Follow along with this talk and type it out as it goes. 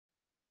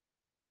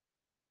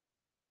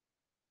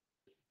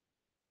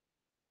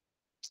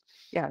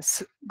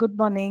Yes, good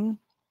morning.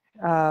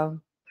 Uh,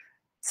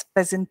 it's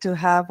pleasant to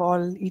have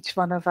each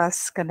one of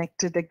us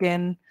connected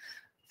again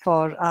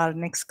for our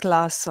next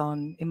class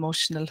on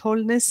emotional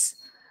wholeness.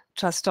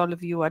 Trust all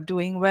of you are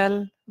doing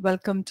well.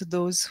 Welcome to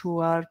those who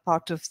are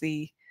part of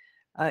the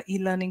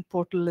e-learning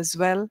portal as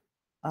well.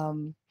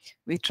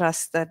 We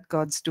trust that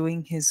God's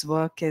doing His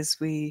work as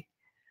we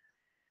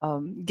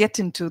get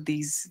into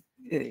these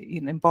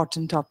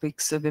important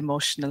topics of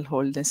emotional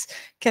wholeness.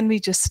 Can we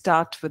just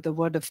start with a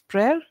word of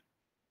prayer?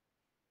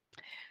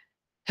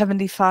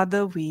 Heavenly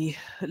Father, we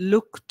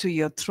look to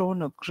your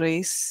throne of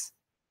grace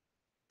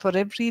for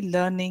every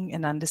learning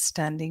and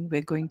understanding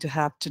we're going to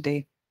have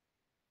today.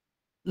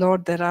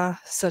 Lord, there are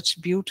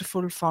such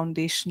beautiful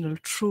foundational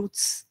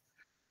truths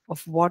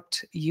of what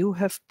you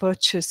have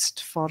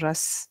purchased for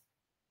us.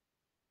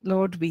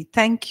 Lord, we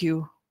thank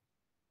you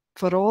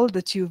for all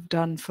that you've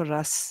done for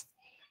us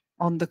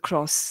on the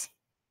cross,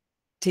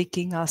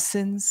 taking our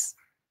sins,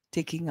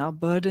 taking our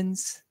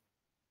burdens,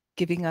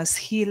 giving us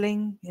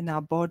healing in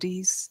our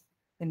bodies,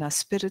 in our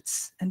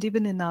spirits, and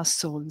even in our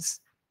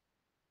souls.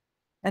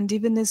 And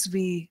even as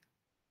we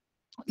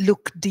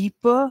look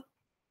deeper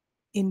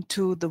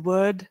into the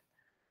word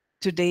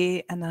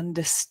today and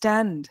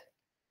understand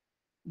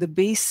the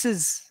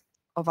basis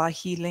of our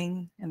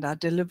healing and our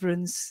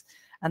deliverance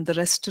and the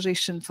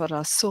restoration for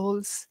our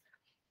souls,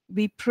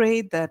 we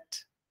pray that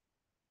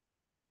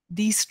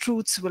these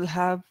truths will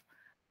have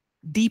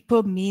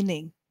deeper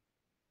meaning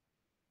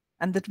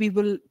and that we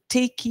will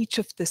take each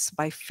of this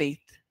by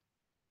faith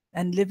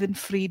and live in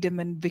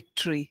freedom and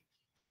victory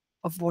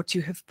of what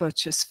you have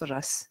purchased for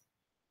us.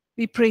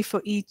 We pray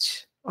for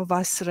each of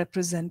us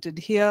represented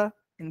here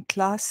in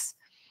class.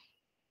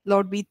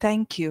 Lord, we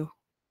thank you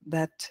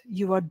that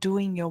you are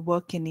doing your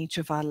work in each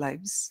of our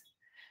lives.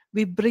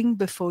 We bring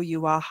before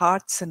you our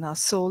hearts and our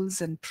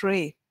souls and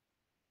pray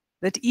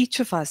that each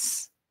of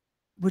us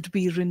would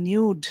be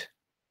renewed,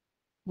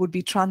 would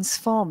be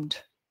transformed,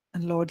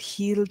 and Lord,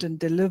 healed and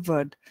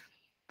delivered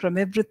from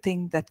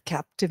everything that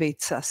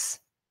captivates us.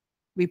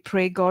 We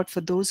pray, God, for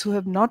those who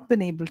have not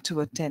been able to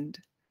attend.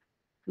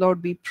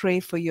 Lord, we pray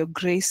for your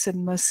grace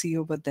and mercy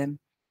over them.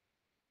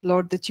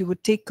 Lord, that you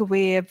would take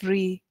away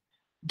every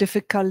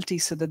difficulty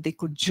so that they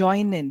could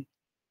join in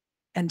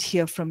and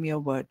hear from your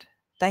word.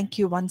 Thank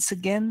you once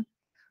again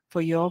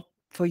for your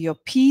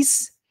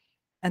peace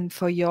and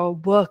for your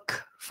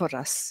work for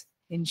us.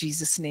 In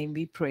Jesus' name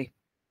we pray.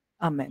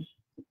 Amen.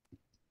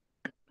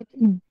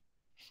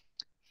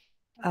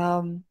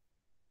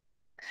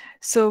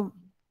 So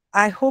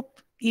I hope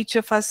each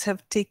of us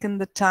have taken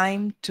the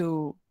time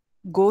to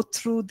go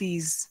through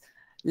these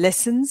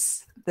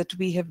lessons that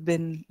we have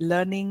been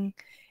learning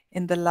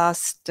in the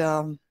last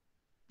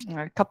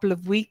couple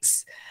of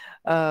weeks,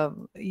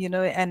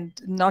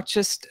 and not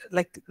just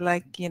like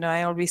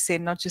I always say,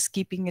 not just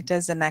keeping it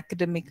as an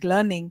academic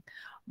learning,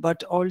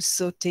 but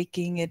also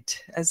taking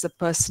it as a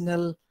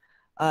personal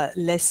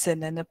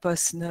lesson and a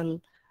personal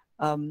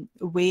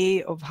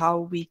way of how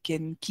we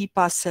can keep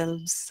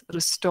ourselves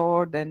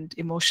restored and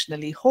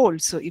emotionally whole.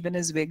 So even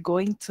as we're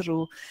going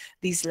through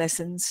these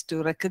lessons,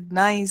 to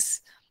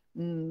recognize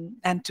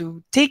and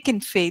to take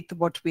in faith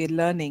what we're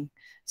learning,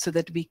 so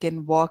that we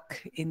can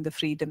walk in the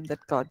freedom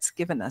that God's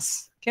given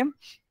us. Okay.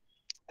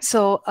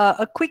 So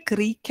a quick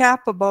recap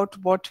about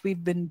what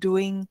we've been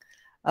doing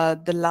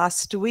the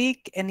last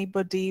week.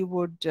 Anybody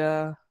would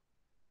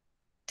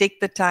take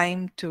the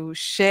time to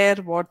share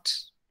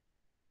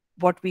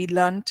what we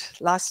learned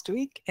last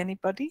week?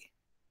 Anybody?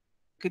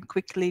 You could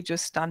quickly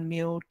just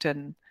unmute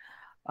and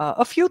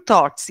a few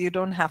thoughts. You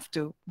don't have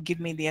to give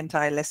me the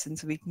entire lesson,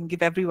 so we can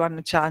give everyone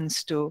a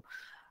chance to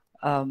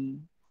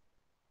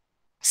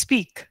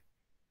speak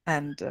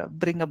and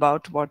bring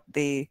about what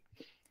they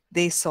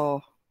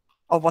saw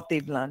or what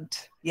they've learned.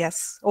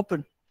 Yes,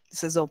 open.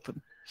 This is open.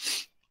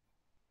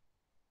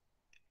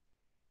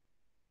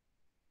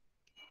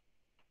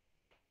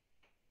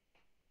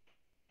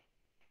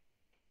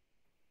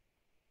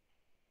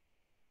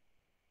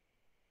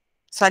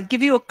 So I'll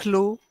give you a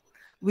clue.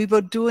 We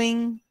were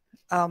doing,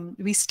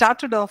 we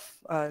started off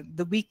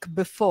the week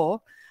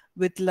before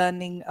with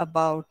learning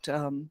about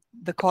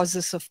the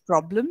causes of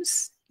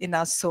problems in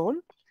our soul.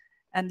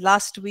 And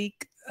last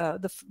week,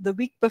 the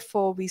week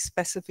before, we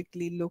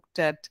specifically looked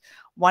at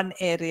one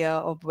area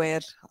of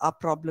where our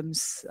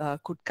problems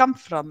could come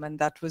from. And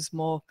that was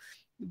more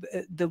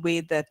the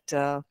way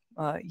that,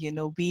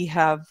 we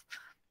have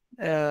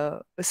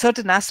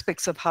certain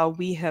aspects of how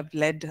we have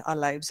led our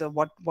lives, or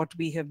what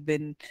we have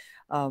been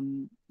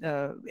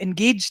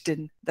engaged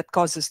in that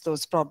causes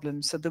those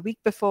problems. So the week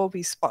before,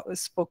 we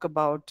spoke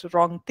about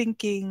wrong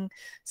thinking,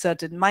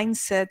 certain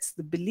mindsets,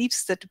 the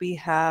beliefs that we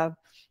have,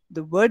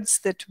 the words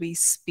that we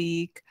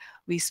speak.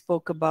 We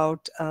spoke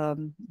about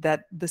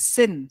that the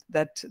sin,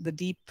 that the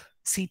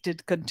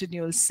deep-seated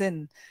continual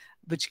sin,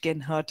 which can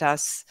hurt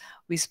us.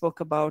 We spoke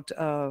about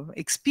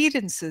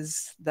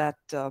experiences that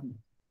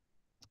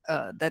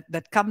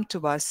that come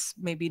to us,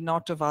 maybe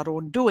not of our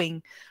own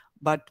doing,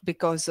 but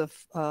because of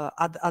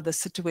other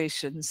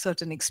situations,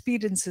 certain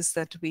experiences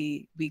that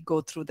we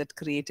go through that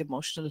create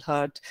emotional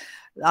hurt,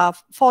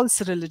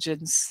 false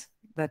religions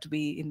that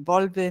we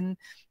involve in,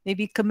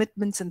 maybe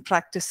commitments and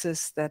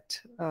practices that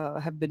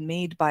have been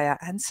made by our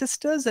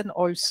ancestors, and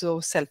also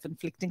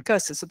self-inflicting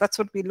curses. So that's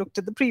what we looked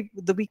at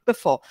the week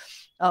before.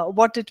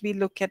 What did we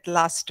look at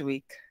last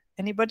week?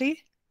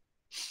 Anybody?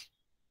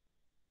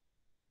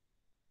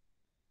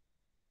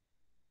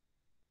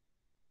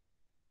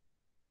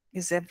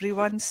 Is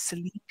everyone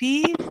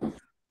sleepy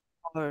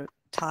or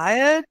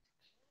tired?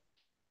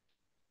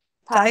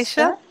 Taisha?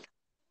 Pastor,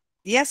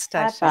 Yes,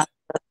 hi, Taisha.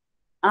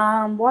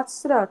 Pastor. What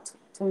stood out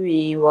to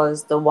me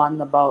was the one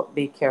about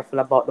be careful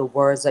about the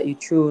words that you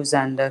choose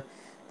and the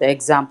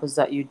examples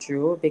that you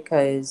drew,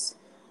 because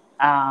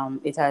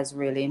it has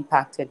really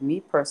impacted me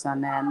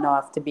personally. I now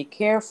have to be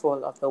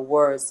careful of the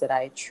words that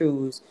I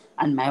choose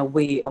and my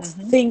way of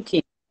Mm-hmm,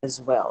 thinking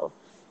as well.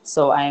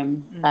 So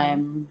mm-hmm,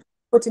 I'm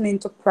putting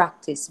into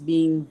practice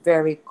being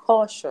very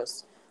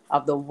cautious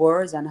of the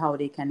words and how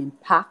they can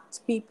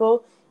impact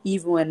people,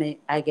 even when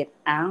I get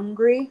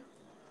angry,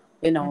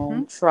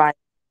 mm-hmm. try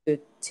to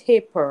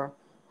taper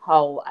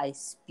how I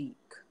speak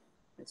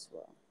as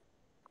well.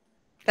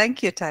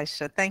 Thank you,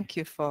 Taisha. Thank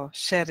you for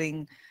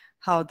sharing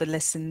how the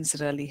lessons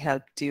really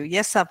helped you.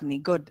 Yes,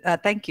 Avni, good.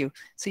 Thank you.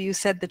 So you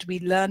said that we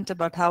learned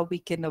about how we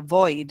can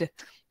avoid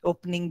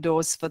opening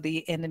doors for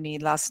the enemy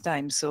last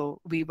time. So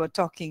we were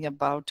talking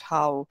about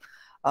how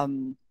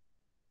um,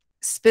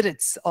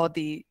 spirits, or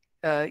the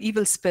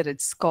evil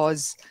spirits,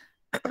 cause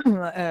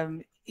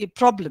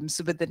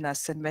problems within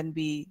us. And when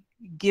we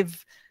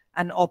give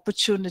an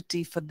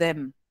opportunity for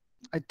them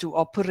to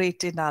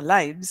operate in our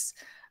lives,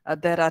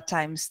 there are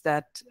times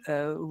that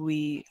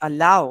we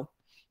allow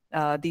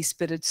these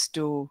spirits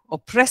to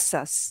oppress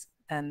us,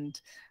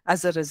 and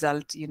as a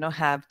result,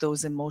 have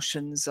those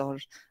emotions, or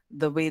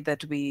the way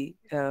that we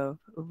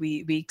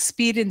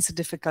experience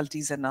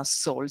difficulties in our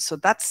soul. So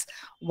that's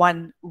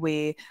one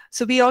way.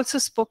 So we also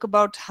spoke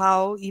about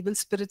how evil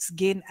spirits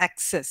gain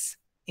access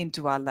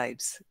into our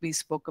lives. We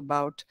spoke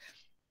about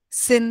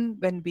sin.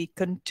 When we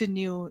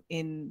continue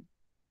in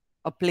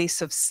a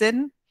place of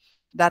sin,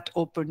 that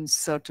opens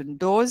certain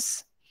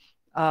doors.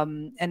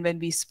 And when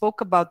we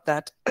spoke about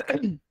that,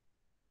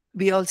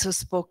 we also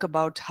spoke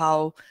about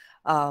how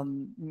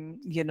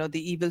the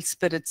evil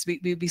spirits,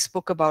 we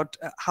spoke about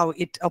how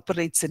it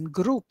operates in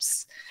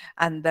groups,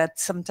 and that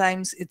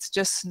sometimes it's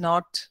just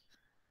not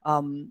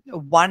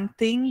one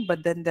thing,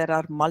 but then there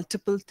are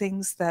multiple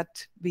things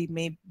that we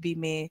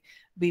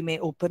may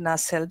open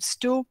ourselves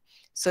to.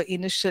 So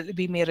initially,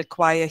 we may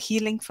require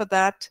healing for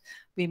that.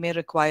 We may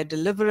require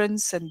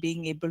deliverance and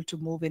being able to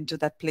move into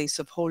that place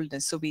of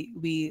wholeness. So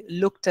we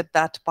looked at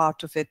that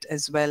part of it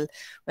as well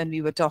when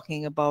we were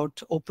talking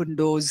about open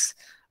doors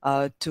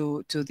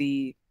to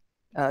the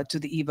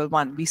evil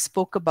one. We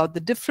spoke about the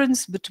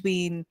difference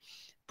between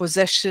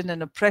possession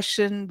and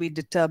oppression. We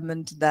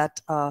determined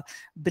that a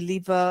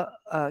believer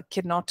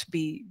cannot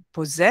be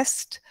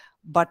possessed,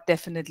 but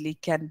definitely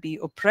can be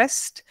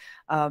oppressed.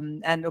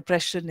 And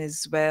oppression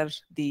is where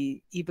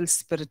the evil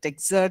spirit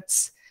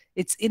exerts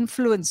its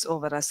influence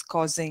over us,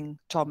 causing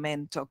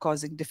torment or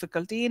causing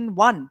difficulty in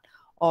one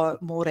or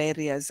more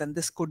areas. And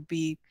this could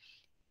be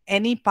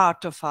any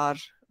part of our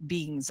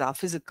beings, our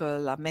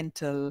physical, our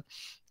mental,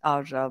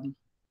 our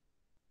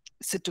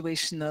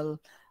situational,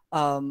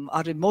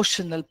 our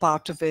emotional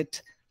part of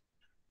it.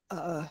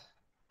 Uh,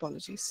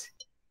 Apologies.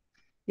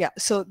 Yeah,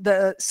 so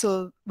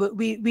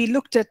we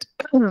looked at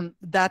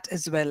that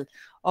as well,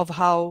 of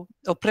how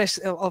of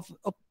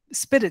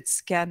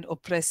spirits can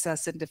oppress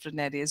us in different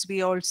areas.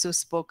 We also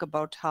spoke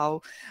about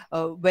how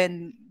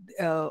when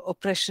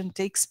oppression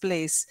takes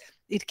place,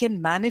 it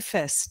can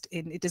manifest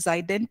in, it is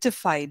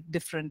identified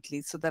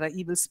differently. So there are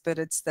evil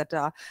spirits that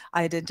are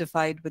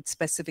identified with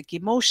specific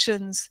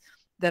emotions.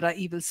 There are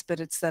evil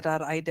spirits that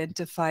are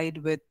identified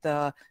with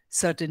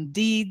certain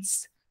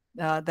deeds.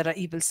 There are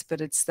evil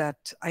spirits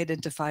that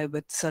identify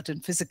with certain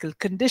physical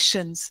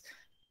conditions,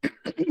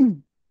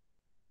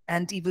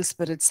 and evil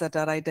spirits that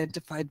are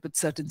identified with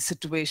certain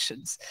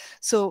situations.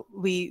 So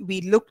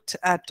we looked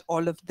at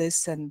all of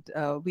this, and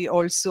we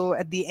also,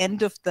 at the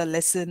end of the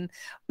lesson,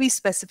 we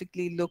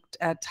specifically looked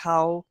at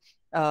how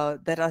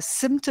there are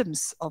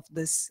symptoms of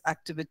this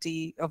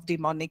activity of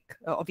demonic,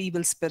 of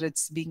evil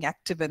spirits being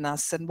active in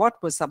us. And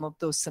what were some of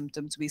those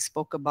symptoms? We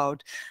spoke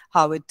about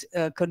how it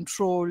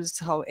controls,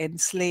 how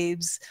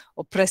enslaves,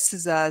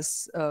 oppresses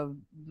us.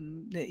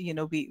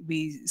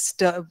 We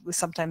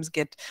sometimes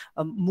get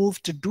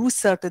moved to do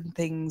certain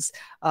things,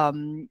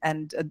 and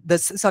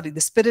the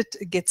spirit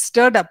gets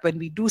stirred up when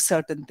we do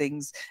certain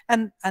things,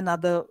 and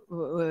other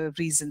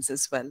reasons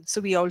as well.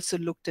 So we also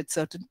looked at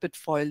certain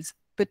pitfalls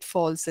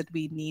that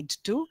we need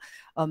to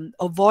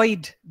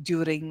avoid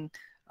during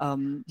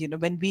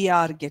when we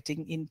are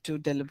getting into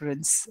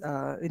deliverance,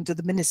 into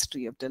the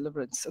ministry of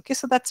deliverance. Okay,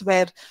 so that's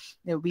where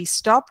we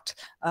stopped.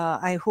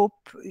 I hope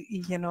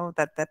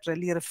that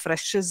really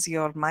refreshes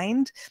your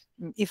mind.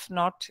 If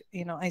not,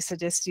 I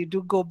suggest you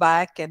do go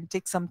back and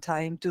take some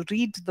time to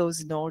read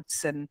those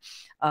notes and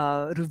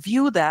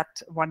review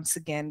that once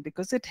again,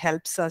 because it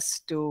helps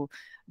us to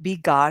be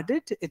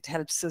guarded. It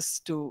helps us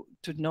to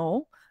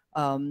know,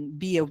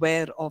 be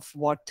aware of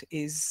what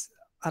is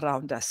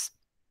around us.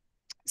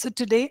 So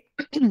today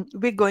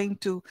we're going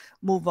to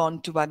move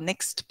on to our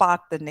next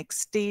part, the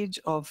next stage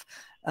of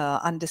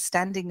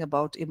understanding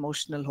about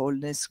emotional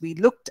wholeness. We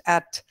looked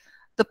at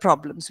the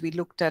problems. We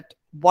looked at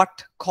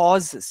what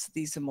causes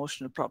these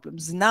emotional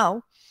problems.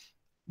 Now,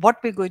 what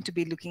we're going to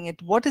be looking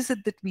at, what is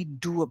it that we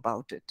do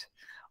about it?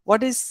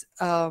 What is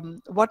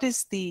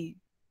the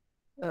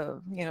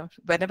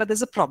whenever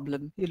there's a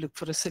problem, you look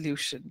for a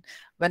solution.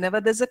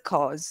 Whenever there's a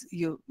cause,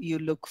 you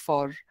look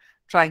for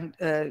trying,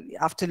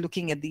 after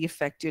looking at the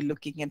effect, you're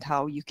looking at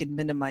how you can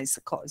minimize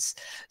the cause.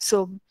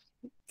 So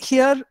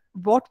here,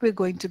 what we're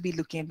going to be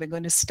looking at, we're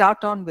going to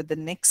start on with the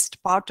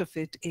next part of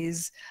it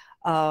is,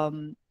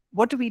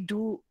 what do we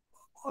do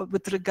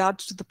with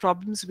regards to the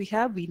problems we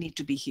have? We need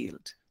to be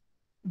healed.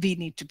 We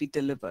need to be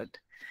delivered.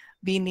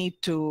 We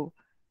need to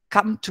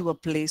come to a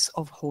place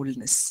of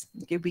wholeness.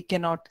 Okay, we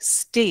cannot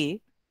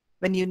stay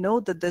when you know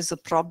that there's a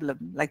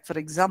problem. Like, for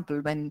example,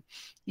 when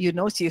you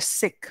know you're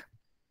sick,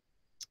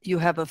 you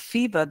have a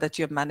fever that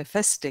you're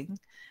manifesting,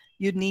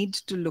 you need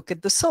to look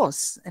at the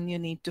source and you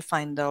need to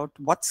find out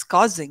what's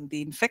causing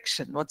the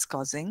infection, what's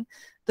causing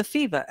the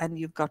fever, and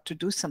you've got to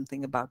do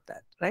something about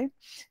that, right?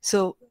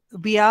 So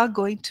we are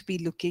going to be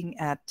looking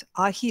at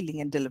our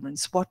healing and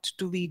deliverance. What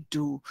do we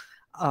do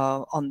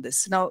on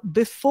this? Now,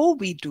 before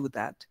we do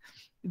that,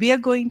 we are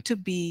going to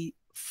be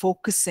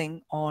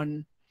focusing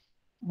on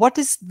what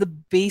is the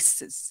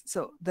basis.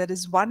 So there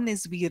is one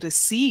is we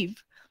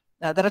receive,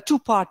 there are two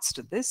parts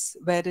to this,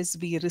 whereas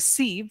we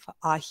receive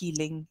our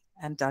healing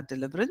and our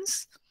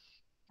deliverance.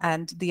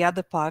 And the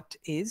other part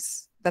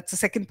is, that's the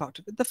second part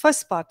of it. The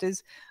first part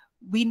is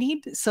we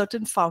need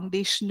certain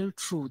foundational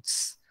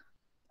truths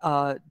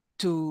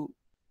to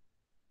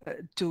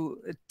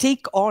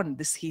take on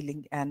this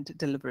healing and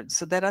deliverance.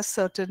 So there are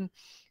certain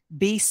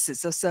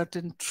bases or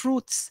certain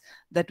truths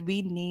that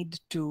we need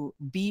to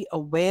be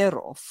aware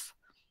of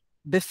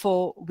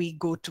before we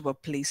go to a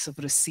place of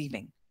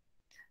receiving.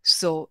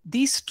 So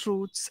these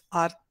truths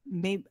are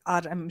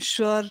I'm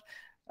sure,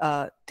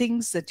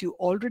 things that you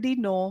already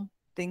know,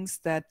 things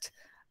that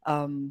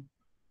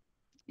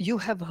you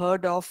have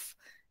heard of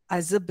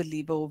as a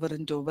believer over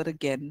and over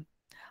again.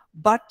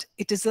 But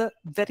it is a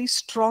very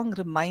strong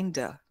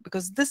reminder,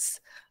 because this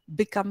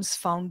becomes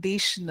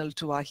foundational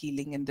to our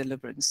healing and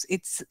deliverance.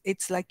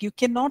 It's like you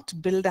cannot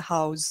build a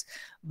house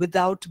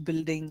without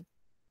building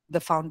the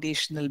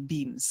foundational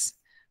beams,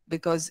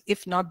 because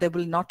if not, there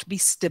will not be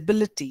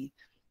stability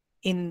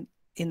in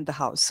the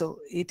house. So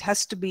it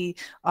has to be,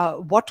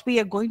 what we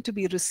are going to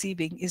be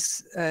receiving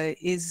is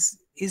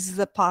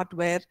the part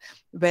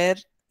where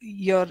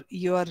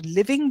you're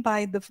living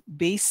by the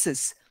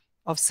basis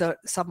of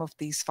some of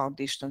these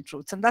foundational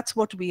truths, and that's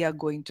what we are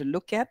going to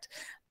look at.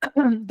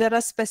 There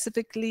are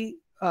specifically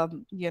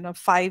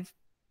 5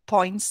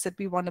 points that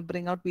we want to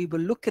bring out. We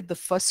will look at the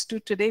first 2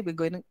 today.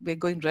 We're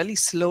going really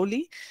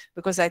slowly,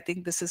 because I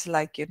think this is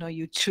like,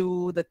 you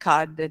chew the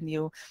cud and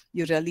you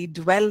really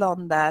dwell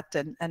on that,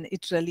 and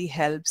it really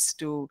helps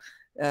to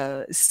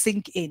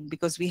sink in,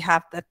 because we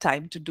have that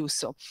time to do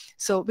so.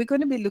 So we're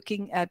going to be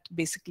looking at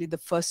basically the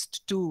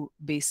first 2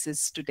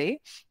 bases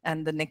today,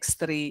 and the next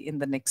 3 in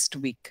the next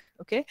week.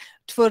 Okay,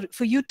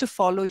 for you to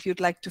follow, if you'd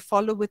like to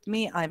follow with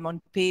me, I'm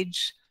on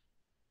page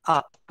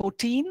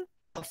 14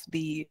 of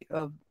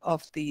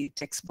the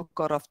textbook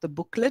or of the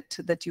booklet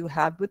that you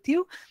have with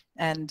you,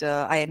 and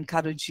I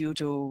encourage you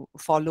to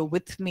follow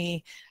with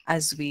me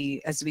as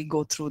we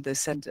go through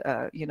this. And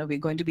we're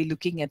going to be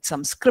looking at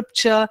some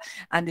scripture,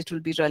 and it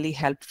will be really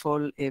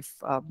helpful if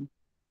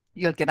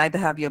you can either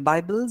have your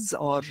Bibles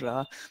or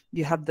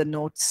you have the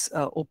notes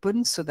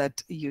open, so that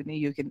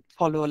you can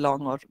follow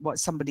along, or what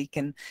somebody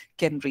can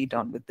read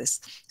on with this.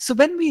 So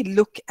when we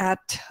look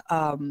at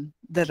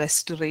the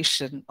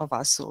restoration of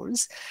our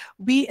souls,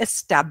 we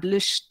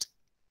established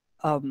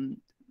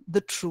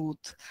the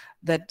truth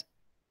that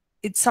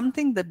it's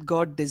something that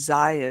God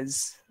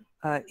desires,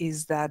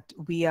 is that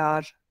we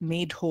are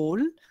made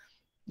whole,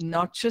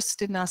 not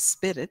just in our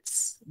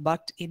spirits,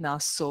 but in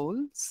our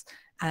souls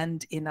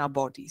and in our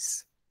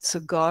bodies. So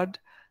God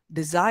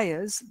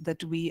desires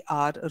that we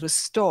are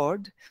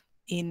restored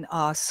in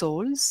our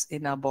souls,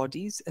 in our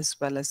bodies, as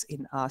well as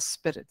in our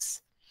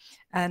spirits.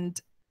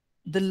 And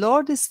the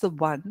Lord is the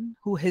one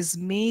who has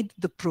made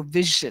the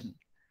provision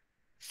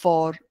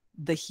for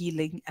the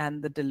healing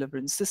and the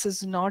deliverance. This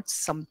is not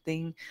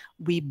something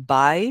we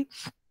buy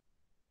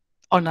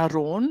on our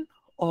own,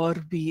 or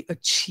we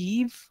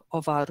achieve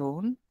of our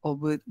own, or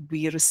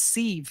we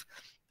receive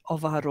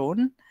of our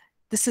own.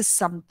 This is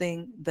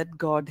something that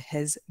God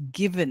has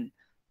given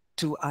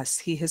to us.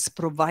 He has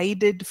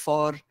provided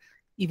for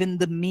even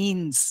the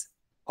means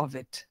of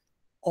it.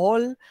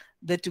 All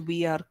that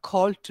we are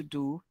called to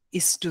do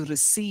is to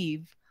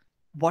receive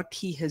what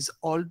he has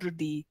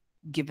already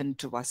given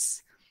to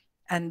us.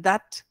 And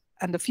that,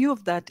 and a few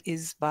of that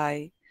is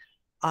by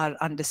our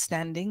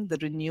understanding, the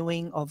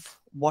renewing of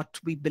what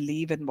we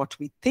believe and what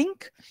we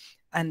think.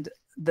 And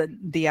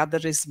the other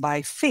is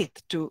by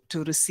faith to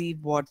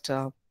receive what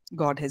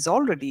God has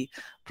already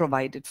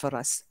provided for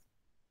us.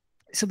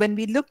 So when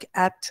we look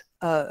at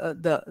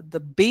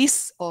the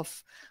base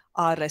of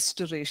our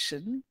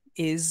restoration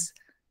is,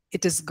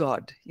 it is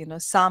God. You know,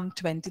 Psalm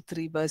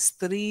 23 verse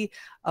 3,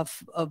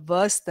 a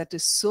verse that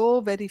is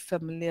so very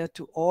familiar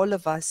to all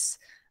of us,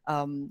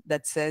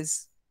 that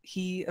says,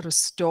 he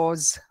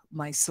restores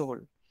my soul.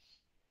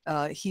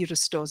 He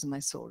restores my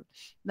soul.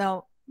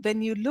 Now,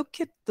 when you look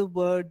at the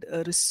word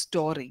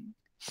restoring,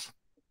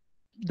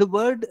 the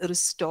word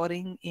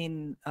restoring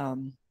in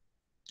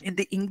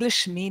the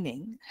English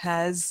meaning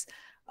has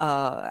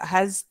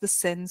the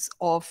sense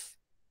of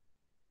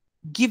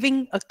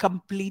giving a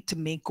complete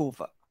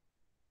makeover.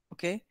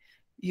 Okay,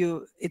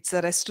 it's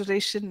a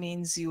restoration,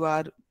 means you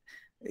are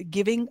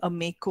giving a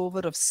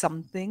makeover of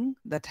something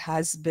that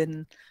has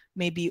been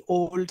maybe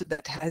old,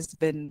 that has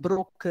been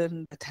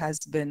broken, that has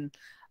been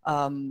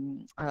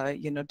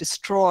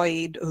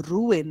destroyed,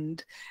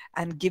 ruined,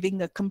 and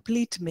giving a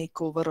complete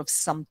makeover of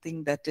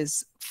something that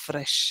is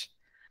fresh.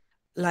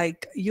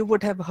 Like you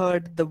would have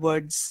heard the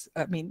words,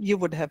 I mean, you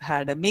would have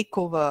had a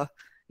makeover,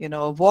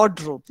 a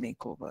wardrobe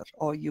makeover,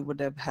 or you would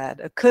have had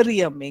a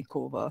career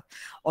makeover,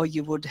 or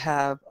you would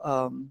have,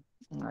 a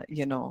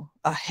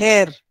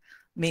hair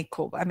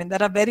makeover. I mean,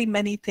 there are very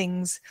many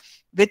things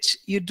which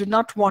you do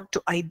not want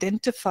to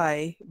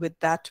identify with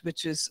that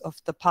which is of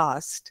the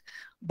past,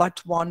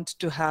 but want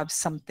to have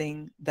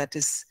something that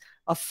is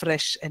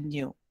afresh and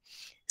new.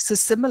 So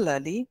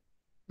similarly,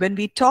 when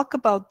we talk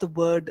about the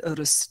word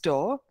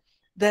restore,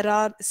 there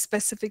are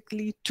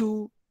specifically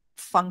two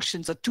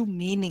functions or two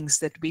meanings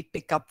that we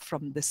pick up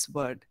from this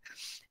word.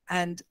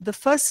 And the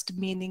first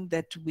meaning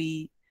that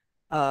we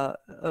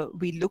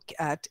look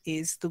at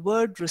is, the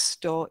word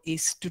restore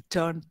is to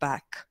turn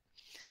back,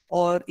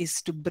 or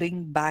is to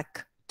bring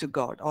back to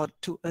God, or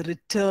to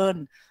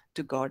return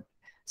to God.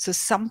 So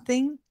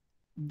something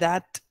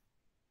that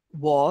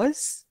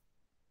was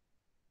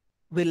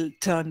will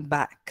turn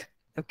back.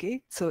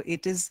 Okay, so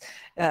it is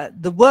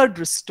the word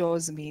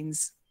restores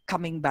means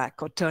coming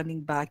back or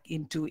turning back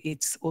into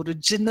its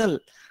original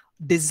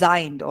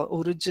designed or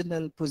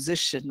original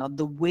position, or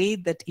the way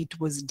that it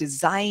was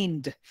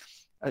designed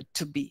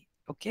to be.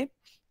 Okay.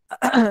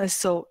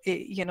 So,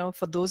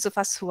 for those of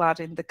us who are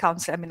in the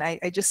council, I mean,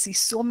 I just see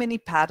so many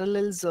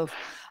parallels of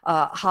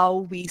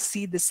how we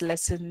see this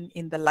lesson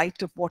in the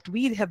light of what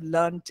we have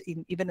learned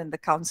even in the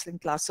counseling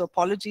class. So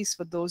apologies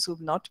for those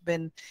who've not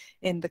been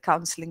in the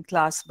counseling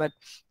class, but,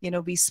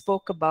 we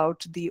spoke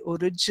about the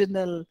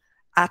original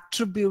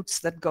attributes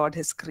that God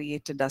has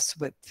created us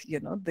with,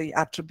 the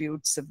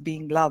attributes of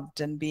being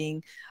loved and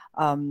being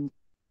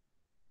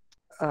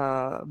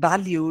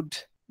valued,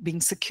 being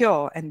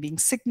secure, and being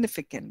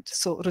significant.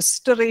 So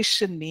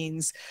restoration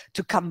means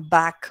to come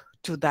back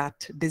to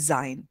that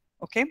design.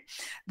 Okay.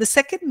 The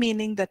second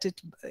meaning that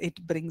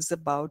it brings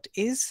about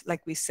is,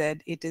 like we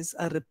said, it is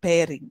a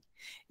repairing.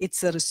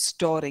 It's a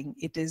restoring.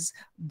 It is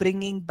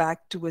bringing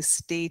back to a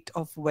state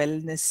of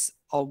wellness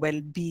or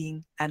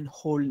well-being and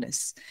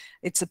wholeness.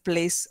 It's a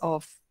place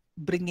of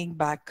bringing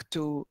back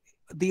to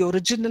the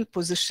original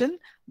position,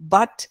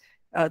 but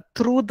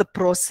through the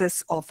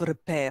process of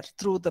repair,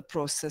 through the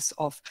process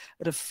of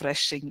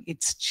refreshing.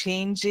 It's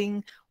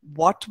changing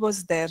what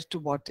was there to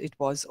what it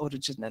was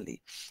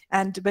originally.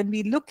 And when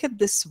we look at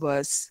this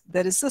verse,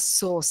 there is a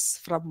source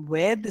from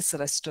where this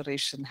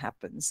restoration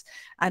happens.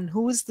 And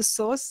who is the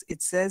source?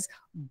 It says,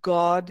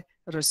 God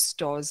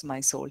restores my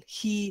soul.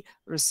 He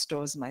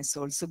restores my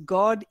soul. So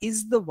God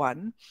is the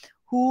one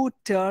who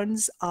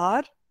turns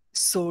our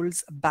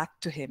souls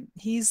back to him.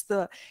 He's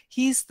the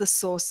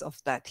source of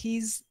that.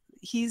 He's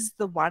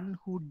the one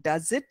who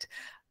does it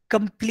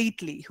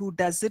completely, who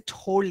does it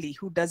wholly,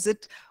 who does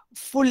it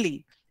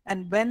fully.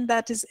 And when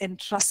that is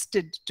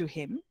entrusted to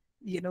him,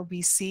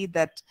 we see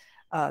that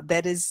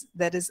there is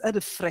a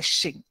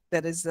refreshing,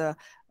 there is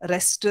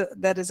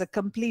a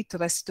complete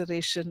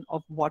restoration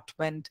of what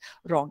went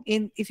wrong.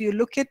 If you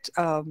look at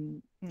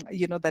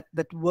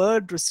that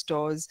word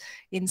restores,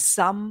 in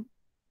some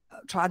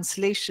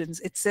translations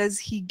it says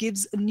he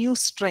gives new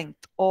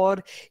strength,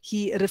 or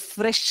he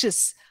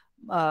refreshes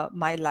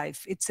my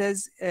life. It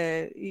says,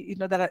 there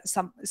are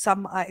some,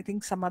 I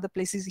think some other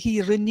places, he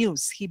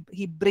renews,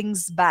 he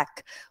brings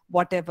back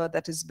whatever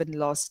that has been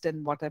lost,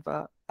 and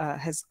whatever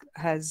has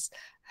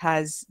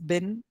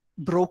been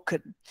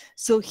broken.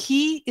 So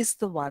he is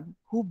the one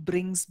who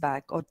brings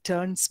back or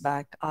turns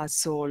back our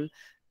soul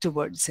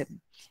towards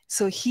him.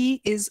 So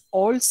he is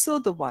also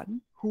the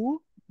one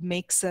who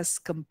makes us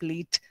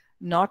complete,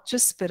 not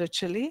just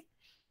spiritually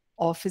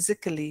or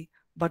physically,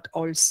 but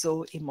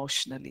also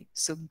emotionally.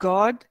 So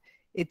God,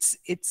 it's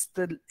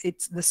the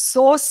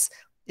source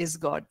is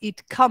God.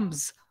 It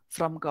comes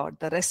from God.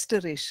 The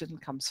restoration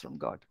comes from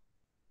God.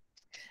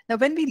 Now,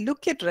 when we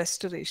look at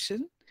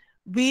restoration,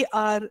 we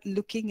are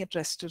looking at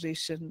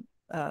restoration,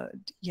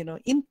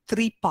 in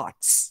three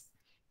parts,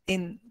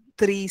 in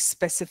three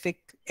specific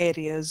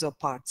areas or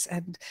parts.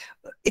 And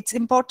it's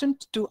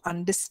important to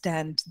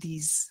understand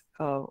these,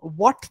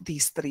 what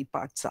these three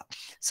parts are.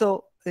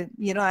 So,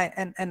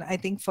 I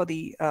think for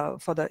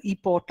the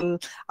e-portal,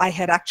 I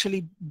had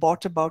actually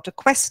brought about a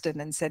question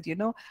and said,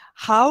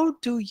 how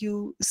do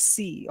you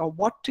see, or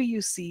what do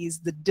you see is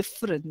the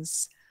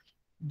difference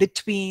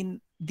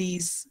between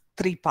these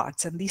three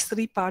parts? And these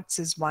three parts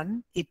is,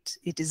 one, it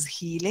is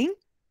healing.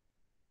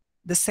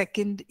 The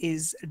second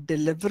is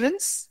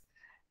deliverance.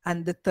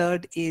 And the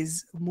third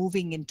is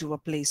moving into a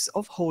place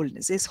of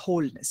wholeness.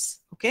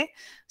 Okay.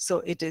 So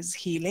it is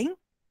healing,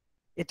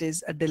 it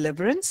is a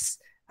deliverance,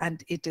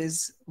 and it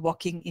is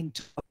walking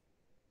into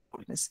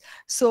wholeness.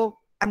 So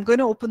I'm going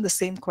to open the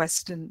same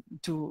question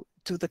to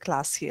the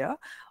class here.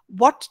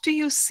 What do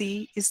you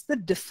see is the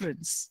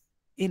difference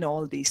in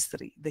all these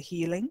three: the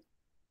healing,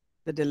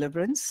 the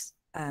deliverance,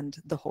 and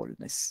the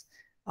wholeness?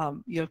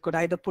 You could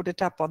either put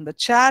it up on the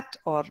chat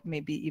or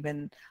maybe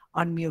even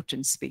unmute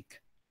and speak.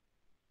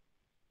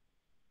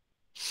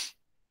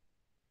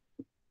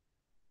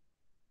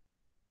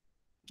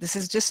 This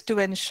is just to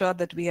ensure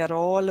that we are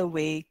all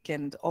awake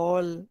and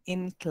all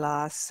in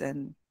class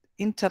and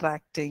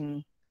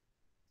interacting.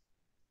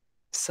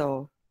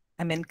 So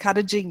I'm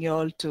encouraging you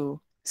all to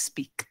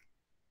speak.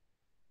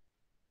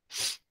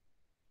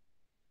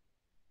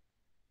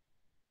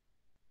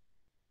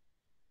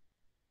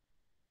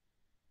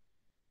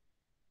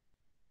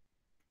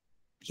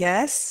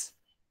 Yes?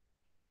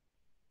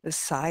 The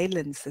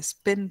silence, this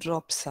pin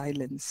drop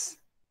silence.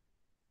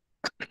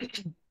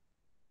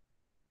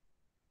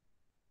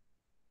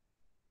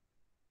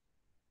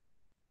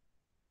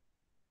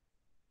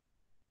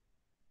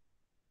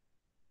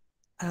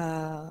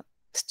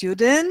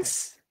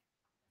 Students?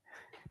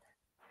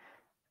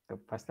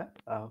 Pastor,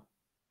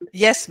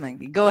 Yes,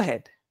 Mangi, go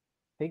ahead.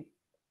 I think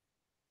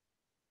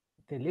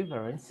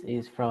deliverance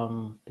is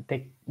from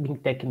being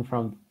taken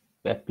from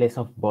a place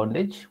of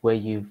bondage where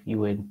you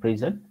were in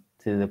prison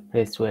to the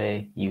place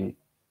where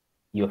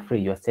you're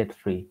free, you're set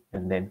free,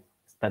 and then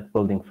start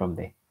building from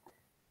there.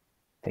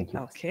 Thank you.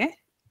 Okay.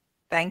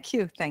 Thank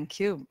you,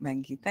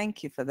 Mangi.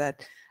 Thank you for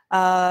that.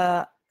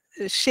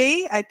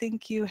 Shay, I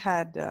think you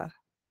had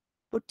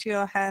put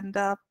your hand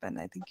up, and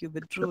I think you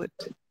withdrew it.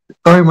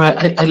 Sorry,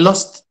 I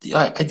lost.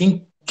 I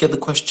didn't get the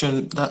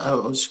question. That I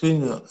was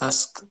going to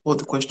ask what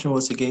the question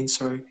was again.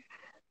 Sorry.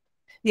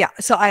 Yeah,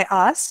 so I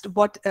asked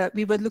what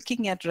we were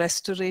looking at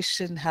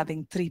restoration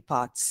having three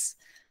parts.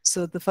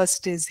 So the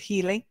first is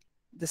healing,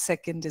 the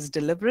second is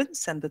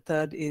deliverance, and the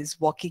third is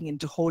walking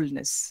into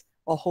wholeness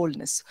or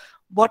wholeness.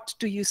 What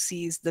do you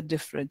see is the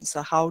difference,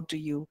 or how do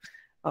you,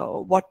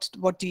 what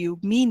do you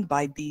mean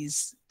by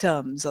these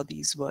terms or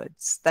these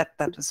words? That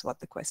was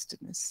what the question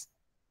is.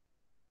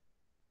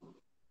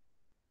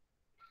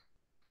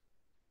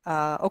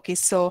 Okay,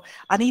 so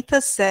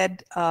Anita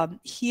said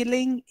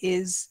healing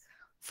is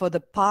for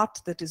the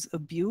part that is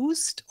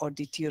abused or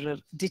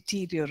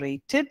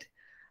deteriorated.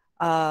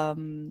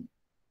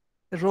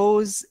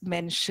 Rose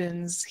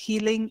mentions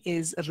healing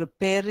is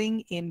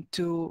repairing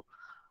into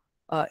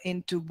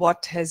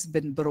what has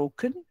been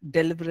broken.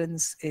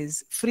 Deliverance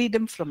is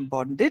freedom from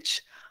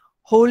bondage.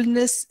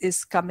 Wholeness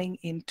is coming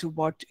into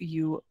what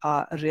you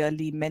are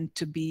really meant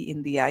to be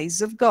in the eyes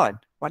of God.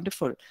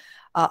 Wonderful.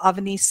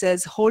 Avani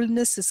says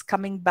wholeness is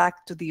coming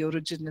back to the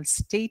original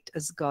state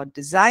as God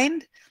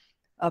designed.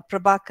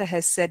 Prabhakar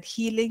has said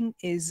healing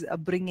is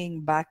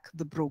bringing back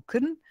the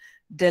broken.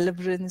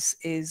 Deliverance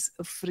is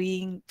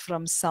freeing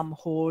from some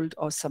hold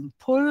or some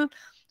pull.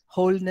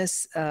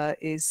 Wholeness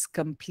is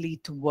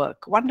complete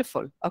work.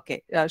 Wonderful.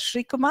 Okay,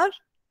 Sri Kumar?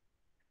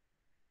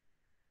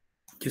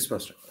 Yes,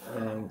 Pastor.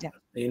 Yeah.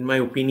 In my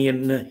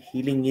opinion,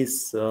 healing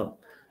is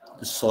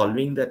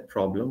solving that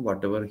problem,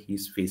 whatever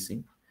he's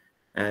facing.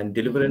 And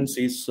deliverance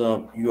is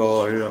you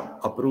are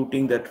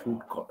uprooting that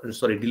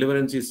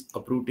deliverance is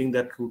uprooting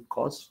that root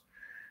cause.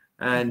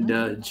 And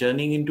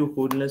journeying into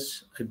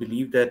wholeness, I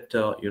believe that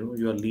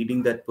you are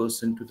leading that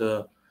person to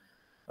the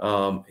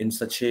in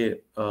such a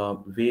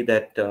way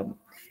that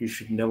he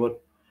should never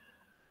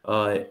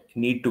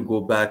need to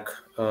go back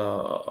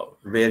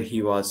where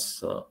he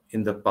was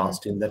in the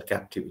past, in that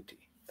captivity.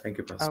 Thank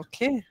you, Pastor.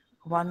 Okay,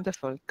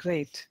 wonderful,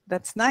 great.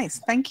 That's nice.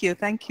 Thank you.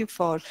 Thank you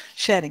for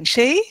sharing.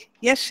 Shay?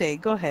 Yes, Shay,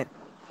 go ahead.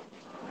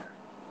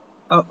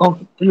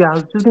 Yeah, I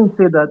was just going to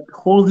say that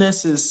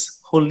wholeness is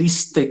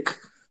holistic.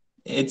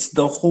 It's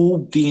the whole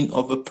being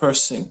of a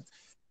person.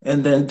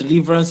 And then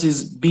deliverance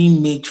is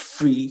being made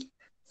free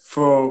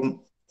from,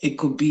 it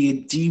could be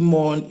a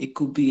demon, it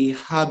could be a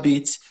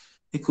habit,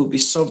 it could be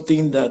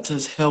something that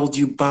has held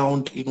you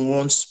bound in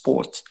one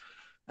spot.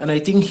 And I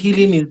think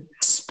healing is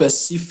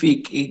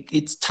specific.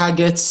 It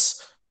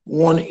targets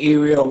one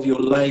area of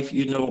your life,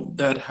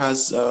 that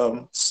has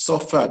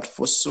suffered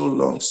for so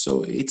long.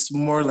 So it's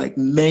more like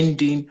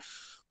mending,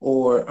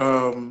 or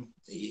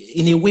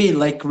in a way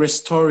like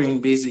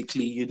restoring,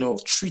 basically,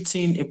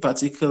 treating a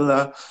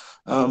particular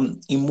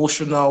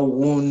emotional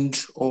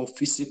wound or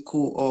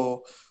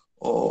physical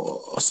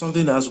or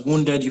something that's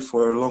wounded you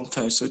for a long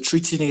time. So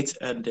treating it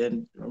and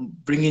then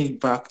bringing it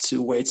back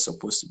to where it's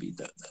supposed to be.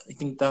 That I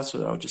think that's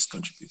what I'll just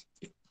contribute.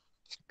 Yeah.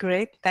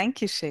 Great.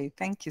 Thank you, Shay.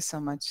 Thank you so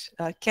much.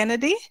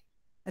 Kennedy,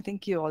 I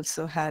think you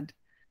also had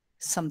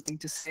something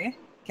to say.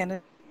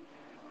 Kennedy?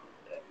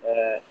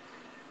 Uh,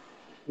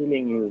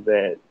 Healing is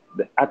the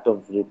art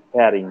of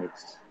repairing it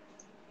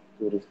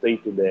to restore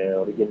it to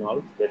the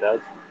original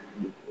status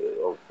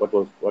of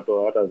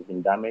what has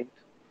been damaged.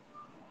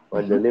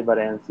 While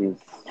deliverance is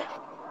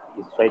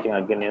fighting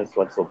against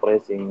what's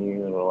oppressing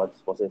you or what's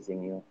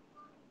possessing you,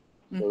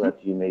 so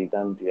that you may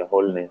return to your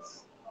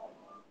wholeness.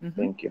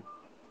 Thank you.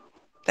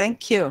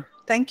 Thank you.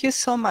 Thank you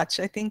so much.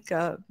 I think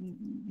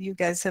you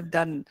guys have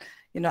done,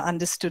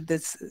 understood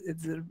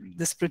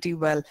this pretty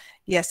well.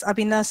 Yes,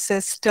 Abhina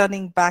says,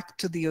 turning back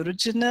to the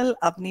original.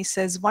 Avni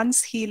says,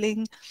 once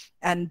healing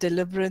and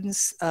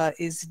deliverance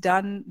is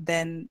done,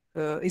 then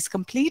is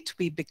complete,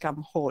 we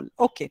become whole.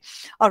 Okay,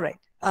 all right.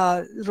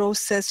 Rose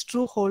says,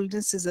 true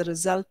wholeness is a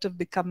result of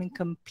becoming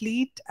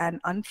complete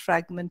and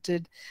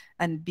unfragmented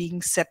and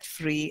being set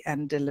free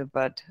and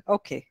delivered.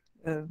 Okay.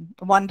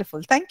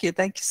 Wonderful. Thank you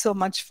so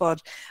much for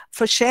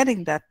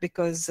sharing that,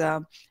 because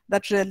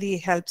that really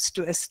helps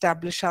to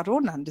establish our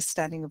own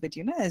understanding of it,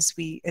 as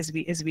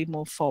we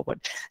move forward.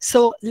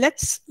 So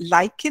let's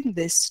liken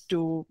this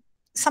to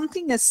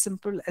something as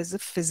simple as a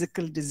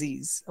physical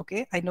disease.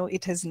 Okay, I know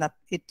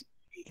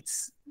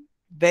it's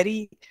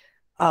very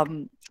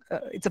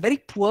it's a very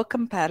poor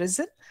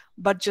comparison,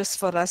 but just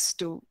for us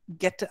to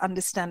get to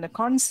understand a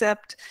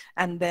concept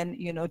and then,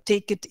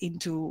 take it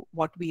into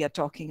what we are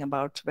talking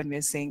about when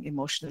we're saying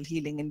emotional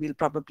healing. And we'll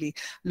probably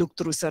look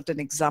through certain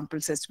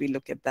examples as we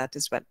look at that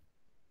as well.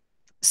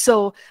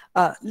 So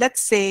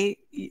let's say,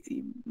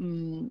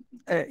 you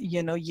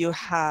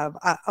have,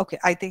 okay,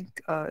 I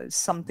think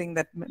something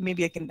that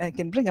maybe I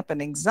can bring up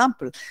an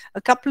example.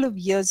 A couple of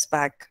years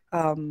back,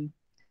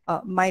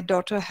 my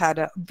daughter had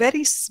a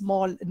very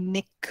small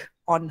nick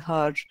on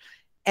her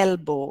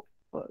elbow,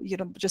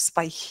 just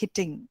by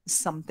hitting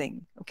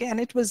something. Okay. And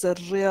it was a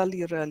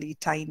really, really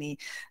tiny,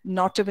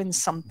 not even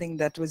something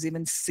that was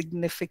even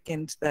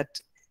significant that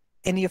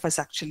any of us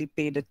actually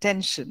paid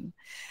attention.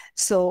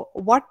 So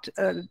what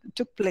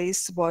took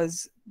place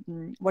was,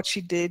 what she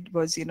did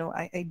was,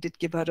 I did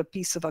give her a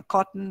piece of a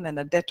cotton and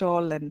a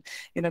Dettol and,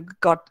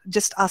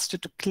 just asked her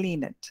to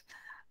clean it.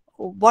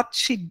 What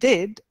she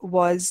did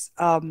was,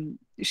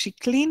 she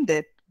cleaned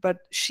it, but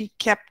she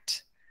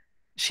kept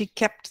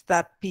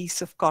that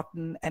piece of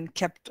cotton and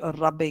kept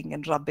rubbing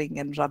and rubbing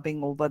and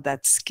rubbing over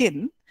that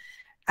skin.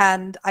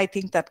 And I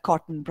think that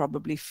cotton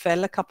probably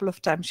fell a couple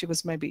of times. She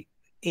was maybe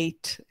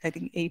 8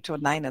 or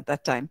 9 at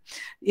that time.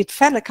 It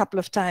fell a couple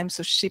of times.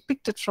 So she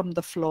picked it from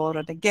the floor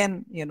and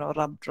again,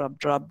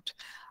 rubbed.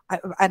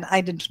 And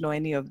I didn't know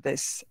any of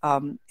this.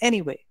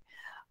 Anyway,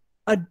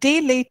 a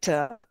day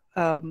later,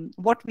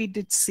 what we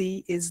did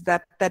see is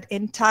that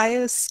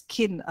entire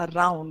skin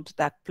around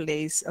that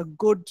place, a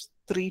good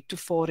 3 to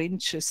 4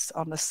 inches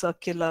on a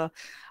circular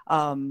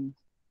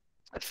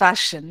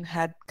fashion,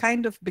 had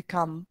kind of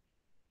become,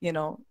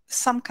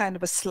 some kind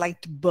of a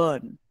slight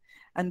burn.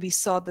 And we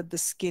saw that the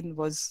skin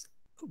was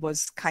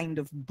kind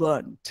of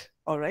burnt,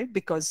 all right,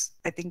 because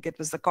I think it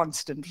was the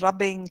constant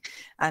rubbing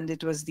and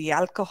it was the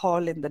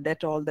alcohol in the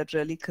Dettol that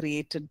really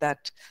created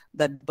that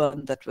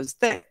burn that was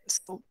there.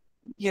 So,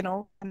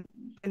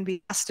 when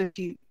we asked her,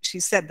 she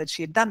said that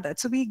she had done that.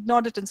 So we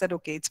ignored it and said,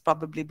 okay, it's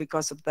probably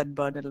because of that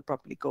burn, it'll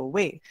probably go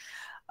away.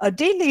 A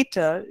day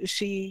later,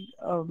 she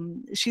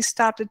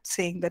started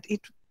saying that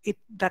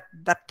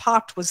that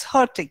part was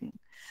hurting.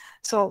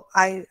 So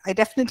I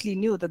definitely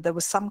knew that there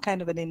was some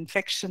kind of an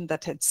infection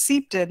that had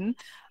seeped in,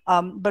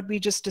 but we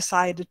just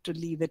decided to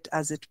leave it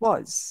as it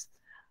was.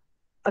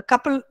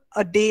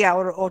 A day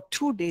or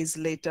 2 days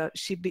later,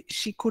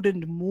 she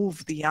couldn't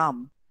move the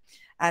arm.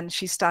 And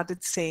she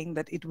started saying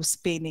that it was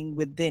paining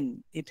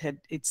within.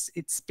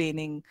 It's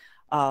paining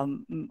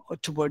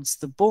towards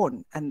the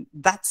bone. And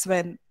that's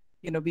when,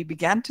 we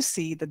began to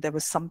see that there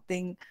was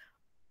something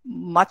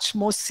much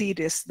more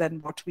serious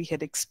than what we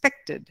had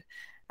expected.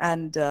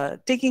 And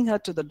taking her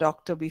to the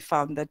doctor, we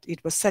found that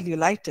it was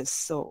cellulitis.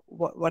 So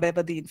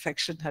whatever the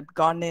infection had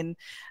gone in,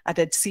 it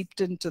had seeped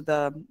into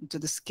the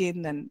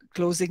skin and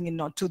closing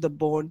in onto the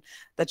bone,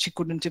 that she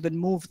couldn't even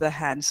move the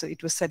hand. So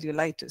it was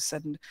cellulitis.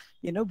 And,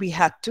 we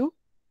had to,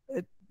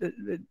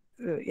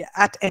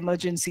 at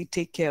emergency,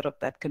 take care of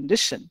that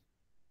condition.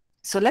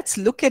 So let's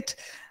look at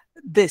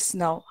this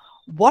now.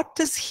 What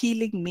does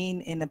healing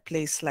mean in a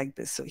place like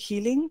this? So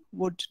healing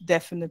would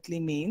definitely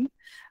mean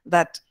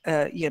that,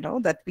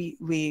 that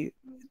we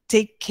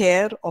take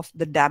care of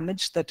the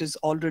damage that is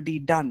already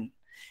done.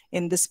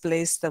 In this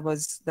place, there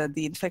was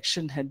the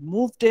infection had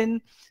moved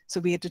in. So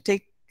we had to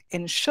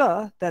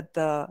ensure that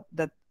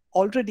that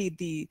already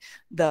the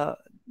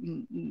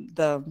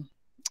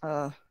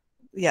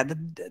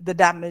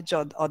damage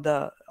or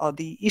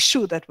the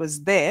issue that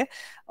was there,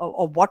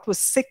 or what was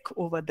sick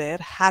over there,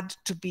 had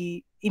to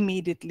be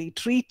immediately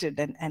treated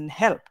and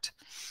helped.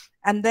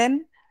 And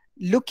then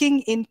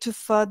looking into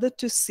further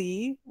to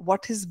see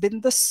what has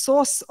been the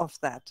source of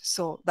that.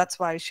 So that's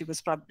why she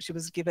was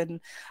given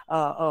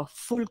a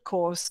full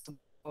course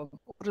of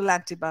oral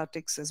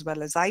antibiotics as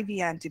well as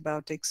IV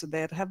antibiotics. So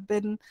there have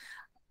been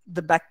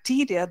the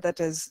bacteria that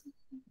has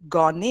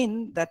gone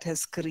in, that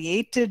has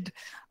created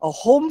a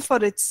home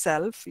for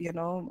itself,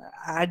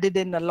 added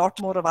in a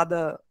lot more of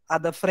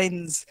other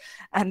friends,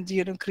 and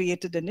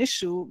created an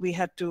issue. We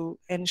had to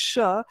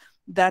ensure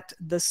that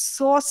the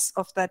source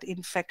of that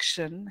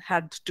infection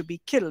had to be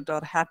killed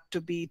or had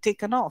to be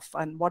taken off,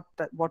 and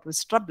what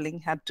was troubling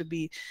had to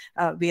be,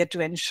 we had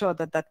to ensure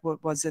that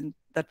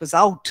was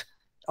out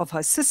of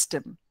her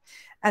system.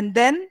 And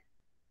then,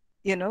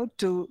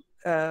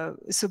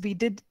 so we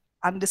did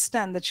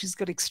understand that she's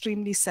got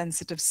extremely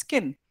sensitive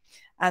skin,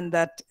 and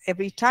that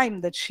every time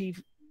that she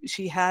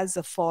has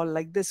a fall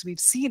like this, we've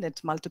seen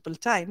it multiple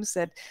times,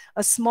 that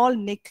a small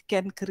nick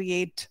can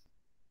create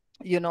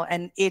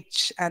an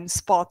itch and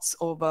spots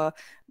over.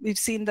 We've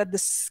seen that the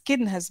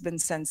skin has been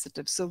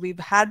sensitive, so we've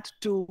had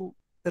to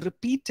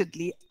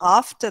repeatedly,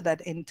 after that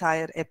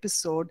entire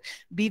episode,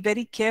 be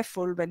very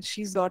careful when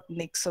she's got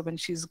nicks or when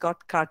she's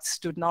got cuts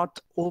to not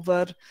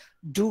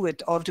overdo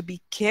it, or to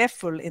be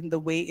careful in the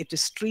way it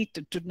is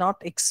treated, to not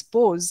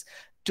expose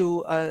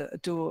to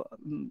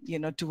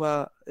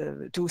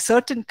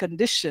certain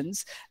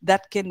conditions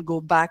that can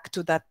go back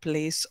to that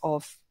place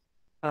of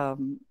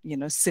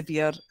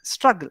severe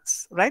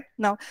struggles. Right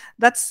now,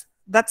 that's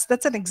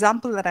an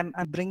example that I'm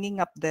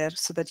bringing up there,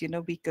 so that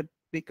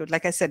we could,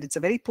 like I said, it's a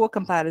very poor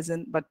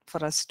comparison, but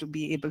for us to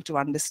be able to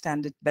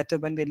understand it better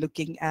when we're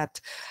looking at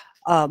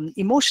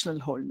emotional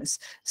wholeness.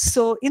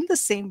 So in the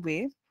same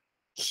way,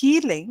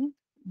 healing,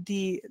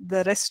 the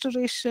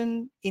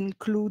restoration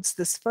includes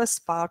this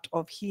first part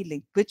of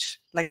healing, which,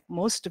 like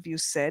most of you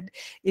said,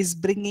 is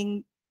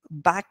bringing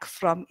back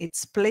from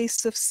its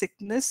place of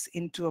sickness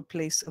into a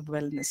place of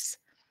wellness.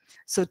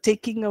 So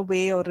taking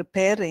away or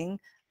repairing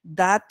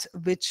that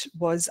which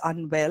was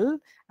unwell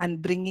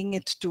and bringing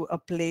it to a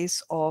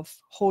place of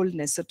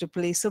wholeness, or to a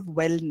place of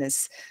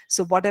wellness.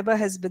 So whatever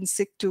has been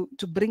sick, to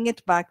bring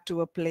it back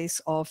to a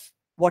place of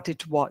what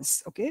it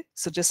was. Okay,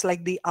 so just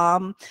like the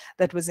arm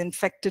that was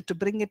infected, to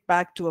bring it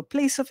back to a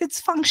place of its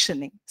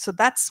functioning. So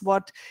that's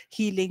what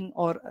healing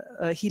or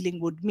healing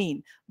would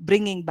mean: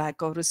 bringing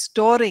back or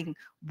restoring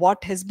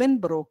what has been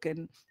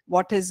broken,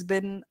 what has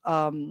been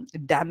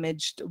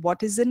damaged,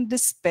 what is in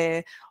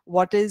despair,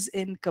 what is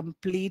in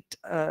complete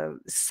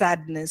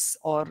sadness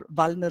or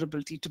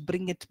vulnerability, to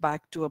bring it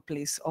back to a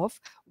place of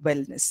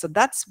wellness. So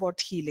that's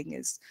what healing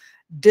is.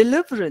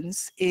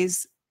 Deliverance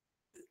is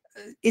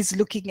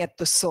looking at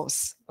the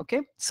source.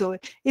 Okay, so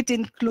it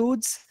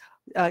includes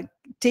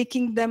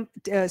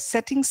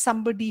setting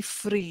somebody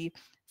free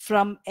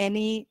from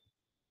any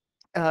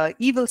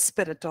evil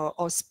spirit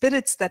or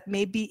spirits that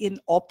may be in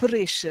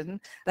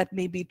operation, that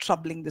may be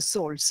troubling the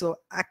soul. So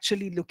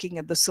actually looking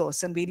at the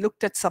source, and we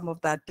looked at some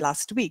of that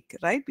last week,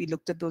 right? We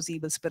looked at those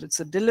evil spirits.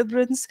 So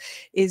deliverance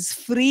is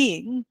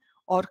freeing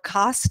or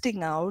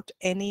casting out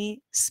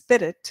any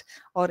spirit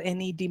or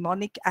any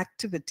demonic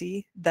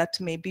activity that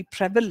may be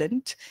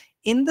prevalent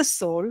in the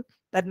soul,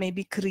 that may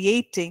be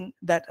creating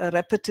that a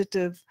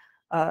repetitive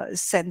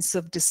sense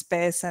of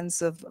despair,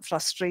 sense of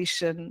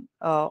frustration,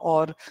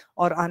 or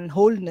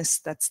unwholeness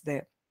that's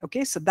there.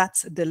 Okay, so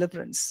that's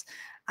deliverance.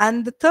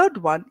 And the third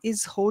one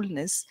is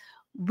wholeness,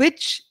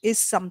 which is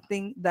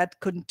something that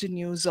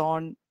continues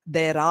on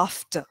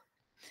thereafter.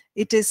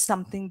 It is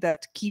something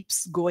that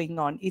keeps going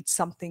on. It's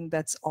something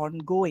that's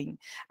ongoing.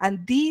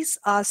 And these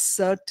are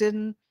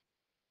certain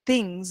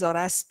things or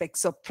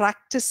aspects or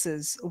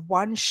practices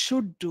one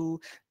should do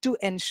to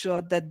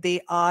ensure that they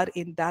are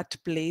in that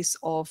place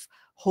of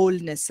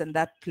wholeness and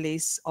that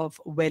place of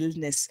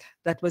wellness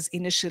that was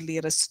initially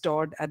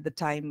restored at the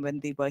time when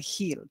they were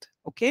healed.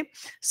 Okay,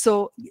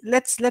 so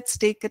let's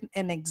take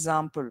an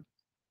example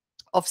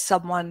of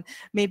someone.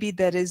 Maybe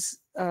there is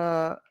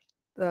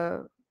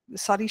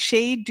sorry,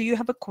 Shay, do you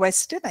have a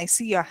question? I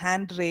see your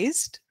hand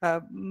raised.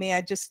 May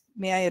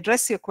I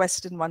address your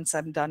question once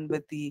I'm done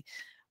with the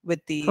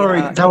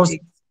Sorry,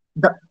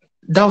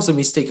 that was a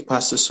mistake,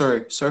 Pastor.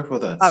 Sorry for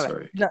that. All right.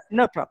 Sorry.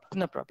 No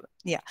problem.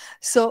 Yeah.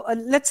 So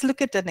let's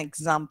look at an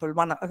example,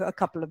 a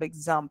couple of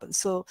examples.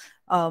 So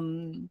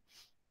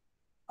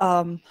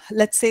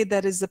let's say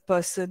there is a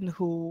person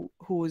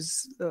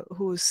who's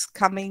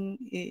coming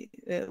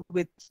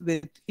with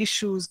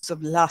issues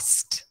of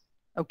lust.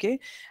 Okay,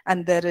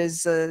 and there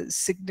is a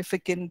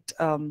significant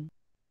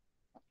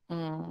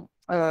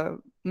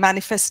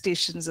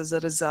manifestations as a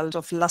result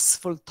of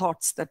lustful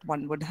thoughts that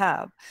one would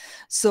have.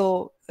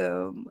 So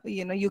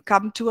you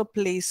come to a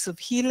place of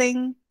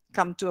healing,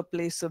 come to a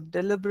place of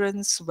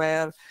deliverance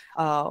where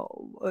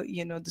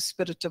the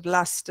spirit of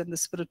lust and the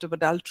spirit of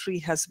adultery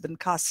has been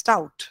cast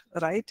out,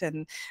 right?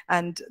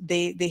 And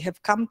they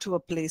have come to a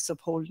place of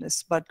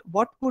wholeness. But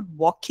what would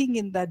walking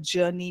in that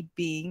journey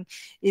being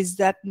is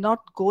that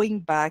not going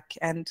back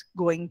and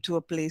going to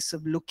a place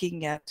of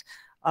looking at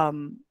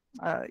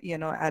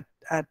at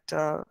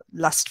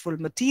lustful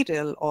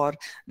material, or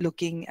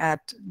looking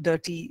at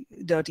dirty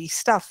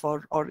stuff,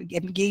 or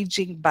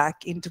engaging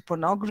back into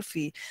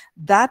pornography.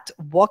 That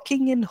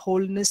walking in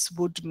wholeness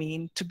would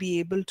mean to be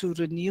able to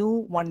renew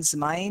one's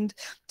mind,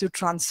 to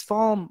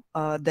transform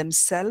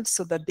themselves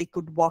so that they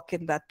could walk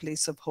in that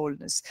place of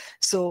wholeness.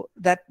 So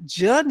that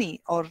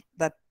journey, or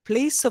that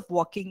place of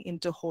walking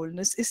into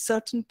wholeness, is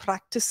certain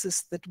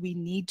practices that we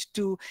need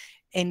to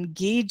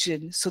engage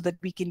in so that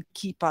we can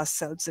keep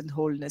ourselves in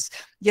wholeness.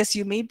 Yes,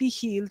 you may be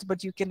healed,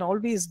 but you can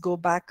always go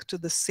back to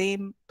the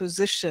same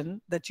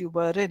position that you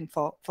were in.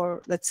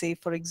 For let's say,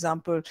 for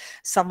example,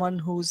 someone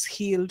who's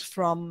healed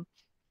from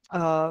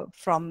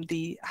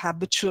the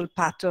habitual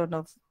pattern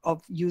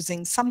of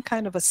using some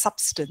kind of a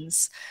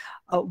substance.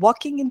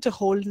 Walking into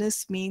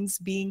wholeness means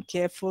being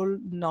careful,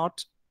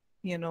 not,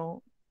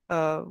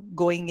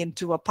 going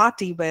into a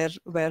party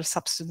where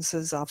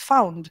substances are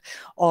found,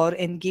 or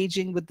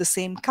engaging with the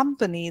same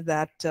company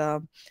that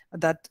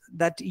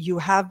you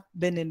have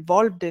been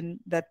involved in,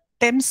 that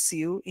tempts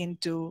you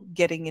into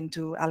getting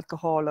into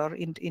alcohol, or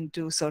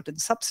into certain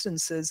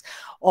substances,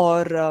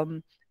 or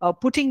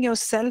putting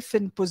yourself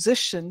in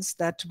positions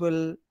that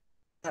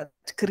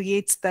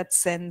creates that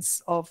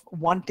sense of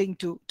wanting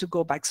to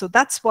go back. So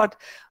that's what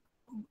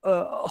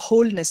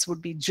wholeness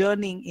would be,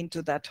 journeying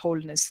into that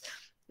wholeness.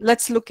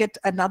 Let's look at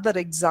another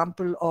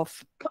example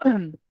of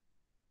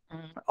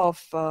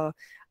of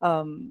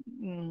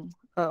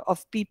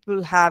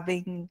people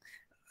having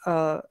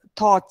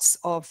thoughts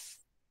of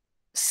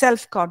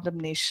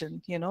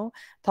self-condemnation,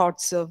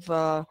 thoughts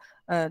of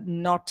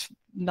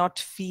not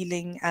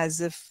feeling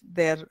as if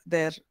they're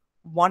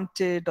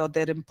wanted, or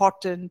they're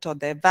important, or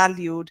they're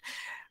valued.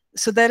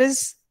 So there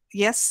is,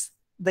 yes,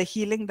 the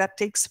healing that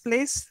takes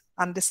place,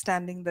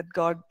 understanding that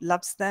God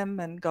loves them,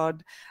 and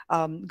God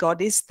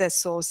is their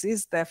source,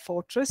 is their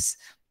fortress.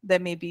 There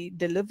may be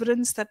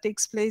deliverance that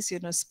takes place,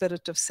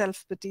 spirit of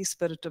self-pity,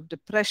 spirit of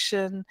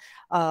depression,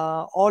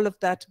 all of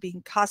that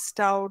being cast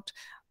out.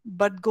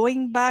 But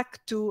going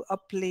back to a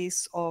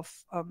place of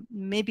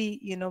maybe,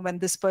 when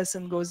this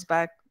person goes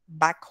back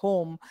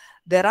home,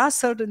 there are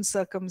certain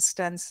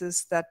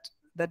circumstances that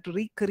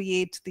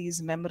recreate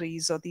these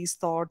memories or these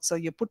thoughts, or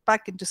you're put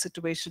back into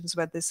situations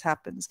where this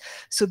happens.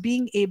 So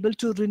being able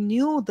to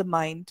renew the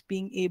mind,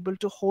 being able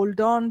to hold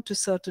on to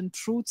certain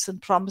truths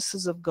and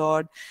promises of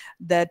God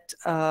that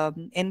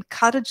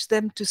encourage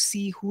them to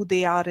see who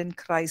they are in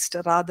Christ,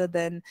 rather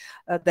than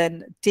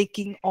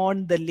taking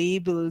on the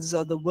labels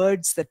or the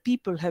words that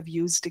people have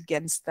used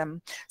against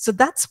them. So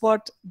that's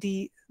what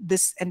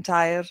this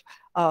entire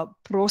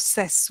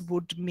process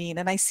would mean.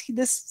 And I see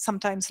this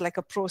sometimes like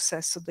a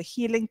process. So the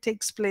healing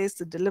takes place,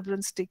 the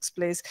deliverance takes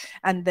place,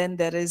 and then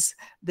there is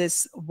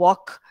this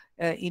walk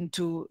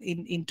into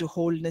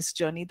wholeness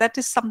journey. That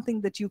is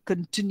something that you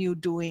continue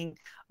doing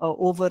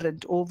over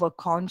and over,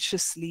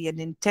 consciously and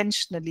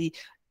intentionally,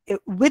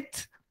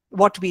 with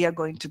what we are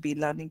going to be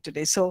learning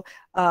today. So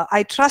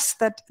I trust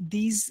that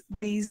these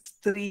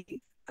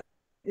three,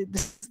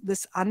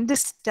 this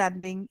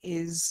understanding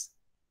is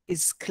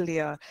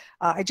clear.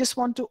 I just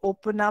want to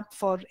open up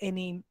for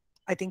any,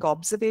 I think,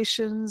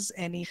 observations,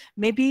 any,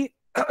 maybe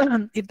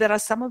if there are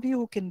some of you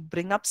who can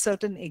bring up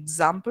certain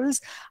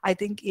examples, I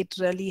think it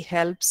really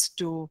helps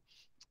to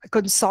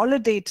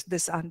consolidate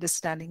this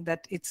understanding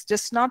that it's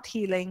just not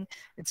healing,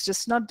 it's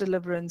just not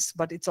deliverance,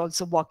 but it's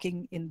also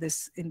walking in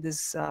this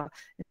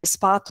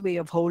pathway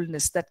of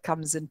wholeness that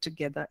comes in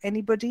together.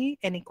 Anybody,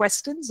 any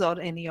questions or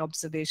any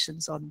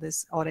observations on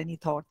this, or any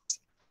thoughts?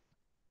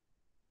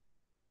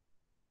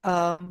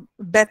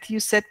 Beth, you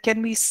said,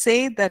 can we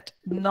say that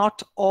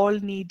not all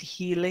need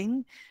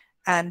healing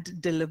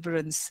and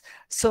deliverance?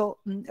 So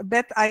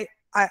Beth, I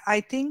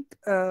think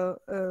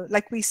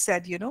like we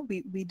said,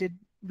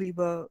 we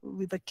were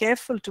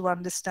careful to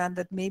understand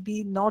that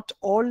maybe not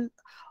all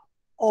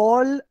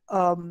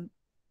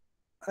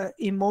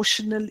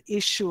emotional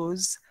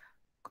issues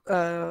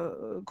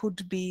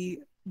could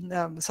be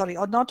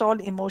or not all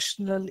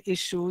emotional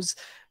issues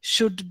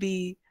should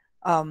be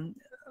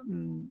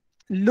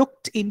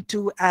looked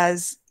into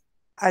as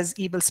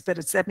evil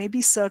spirits. There may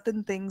be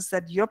certain things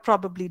that you're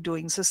probably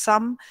doing. So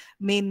some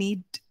may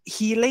need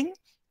healing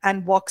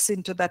and walks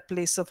into that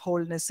place of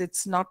wholeness.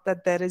 It's not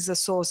that there is a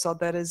source, or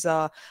there is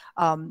an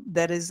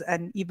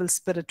evil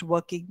spirit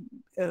working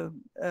in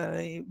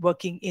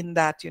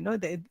that.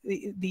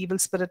 The evil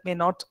spirit may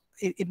not.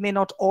 It may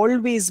not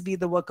always be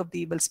the work of the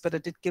evil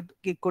spirit.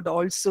 It could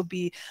also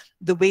be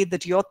the way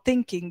that you're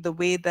thinking, the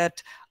way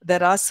that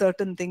there are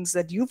certain things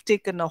that you've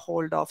taken a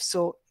hold of.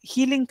 So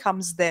healing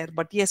comes there.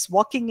 But yes,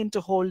 walking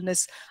into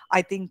wholeness,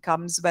 I think,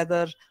 comes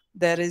whether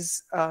there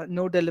is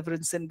no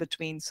deliverance in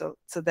between. So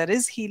there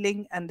is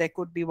healing and there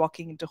could be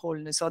walking into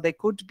wholeness, or there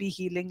could be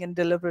healing and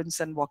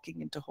deliverance and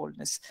walking into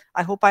wholeness.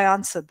 I hope I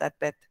answered that,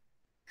 Beth.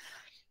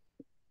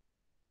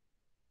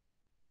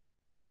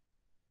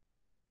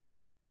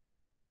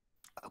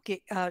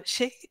 Okay,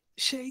 Shay,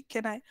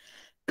 can I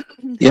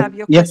have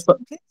your question,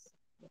 please?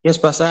 Yes,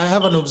 Pastor, I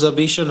have an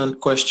observation and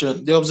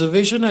question. The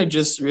observation I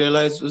just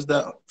realized was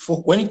that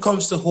when it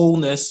comes to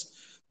wholeness,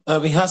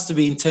 It has to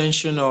be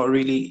intentional,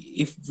 really.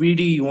 If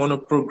really you want to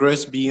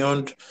progress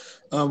beyond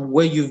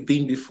where you've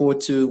been before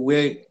to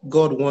where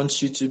God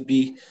wants you to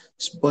be,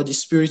 body,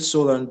 spirit,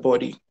 soul, and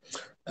body.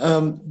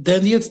 Then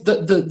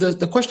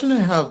the question I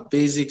have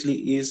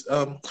basically is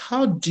um,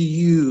 how do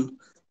you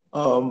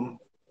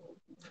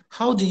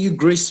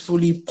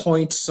gracefully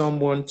point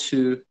someone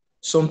to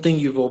something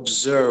you've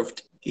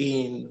observed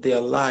in their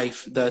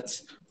life that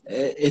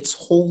it's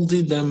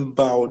holding them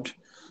bound,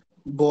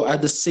 but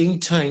at the same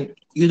time,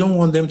 you don't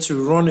want them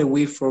to run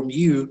away from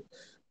you,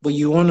 but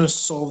you want to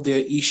solve their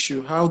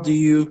issue. How do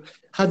you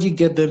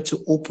get them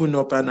to open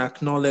up and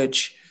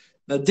acknowledge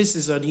that this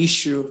is an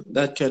issue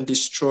that can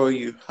destroy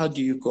you? How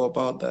do you go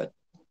about that?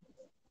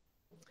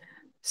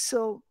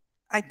 So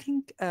I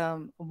think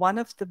one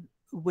of the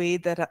way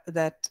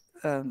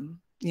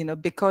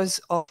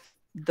because of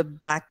the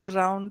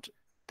background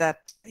that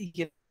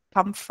you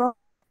come from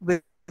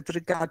with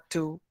regard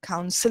to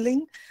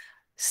counseling,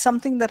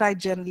 something that I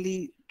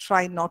generally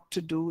try not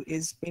to do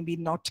is maybe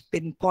not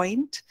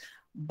pinpoint,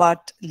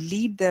 but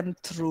lead them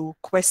through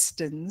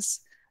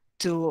questions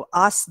to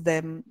ask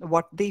them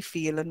what they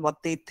feel and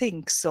what they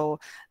think. So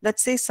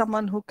let's say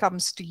someone who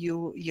comes to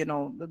you,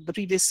 the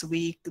previous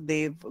week,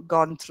 they've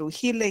gone through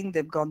healing,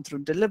 they've gone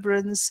through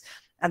deliverance,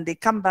 and they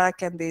come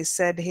back and they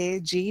said, hey,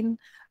 Jean,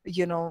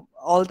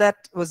 all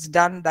that was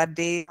done that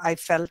day. I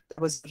felt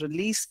I was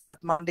released.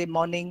 Monday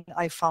morning,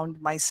 I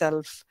found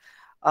myself,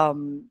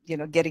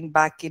 getting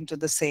back into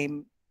the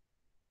same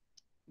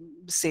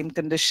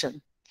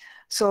condition.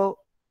 So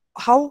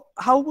how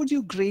would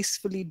you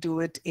gracefully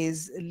do it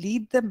is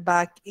lead them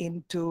back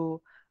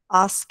into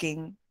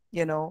asking,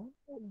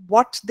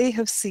 what they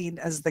have seen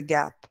as the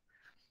gap,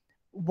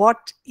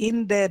 what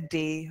in their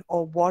day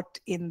or what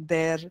in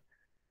their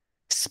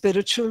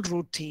spiritual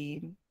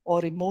routine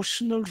or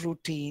emotional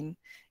routine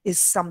is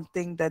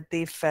something that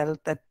they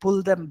felt that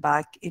pulled them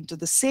back into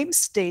the same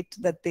state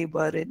that they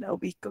were in a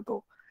week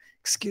ago.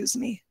 Excuse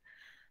me.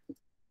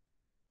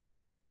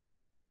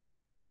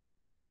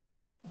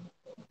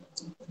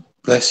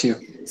 Bless you.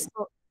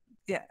 So,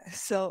 yeah.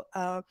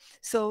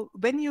 So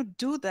when you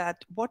do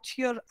that, what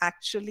you're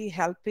actually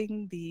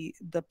helping the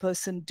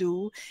person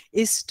do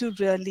is to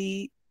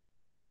really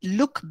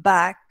look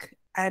back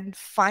and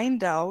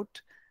find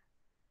out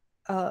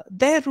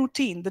their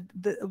routine,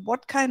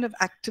 what kind of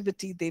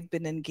activity they've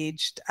been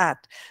engaged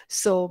at.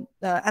 So,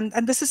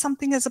 and this is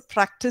something as a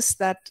practice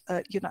that,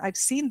 I've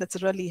seen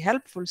that's really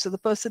helpful. So the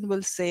person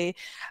will say,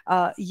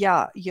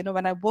 yeah,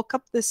 when I woke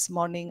up this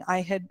morning,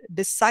 I had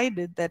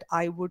decided that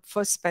I would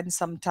first spend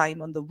some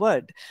time on the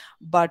word.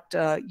 But,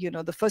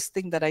 the first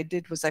thing that I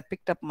did was I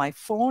picked up my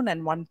phone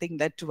and one thing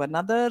led to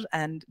another.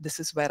 And this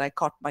is where I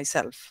caught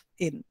myself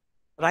in.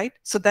 Right.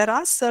 So there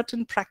are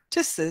certain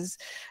practices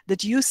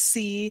that you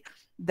see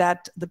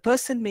that the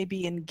person may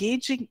be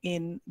engaging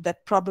in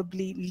that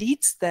probably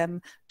leads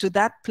them to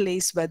that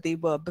place where they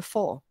were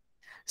before.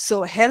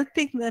 So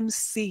helping them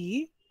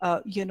see,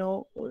 I'm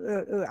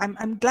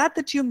glad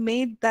that you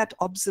made that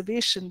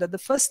observation that the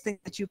first thing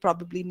that you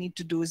probably need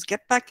to do is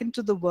get back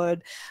into the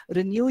word,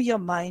 renew your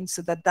mind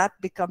so that that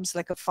becomes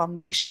like a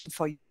foundation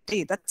for your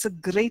day. That's a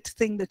great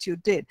thing that you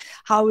did.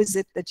 How is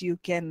it that you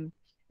can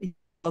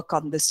work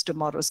on this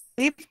tomorrow? So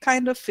they've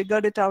kind of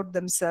figured it out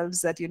themselves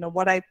that,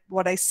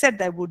 what I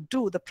said I would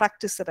do, the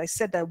practice that I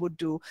said I would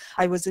do,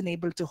 I wasn't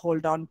able to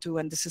hold on to,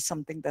 and this is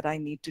something that I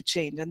need to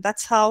change. And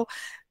that's how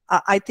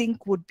I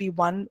think would be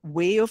one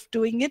way of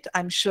doing it.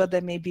 I'm sure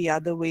there may be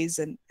other ways,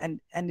 and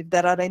if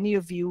there are any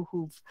of you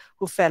who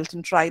felt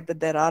and tried that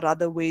there are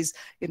other ways,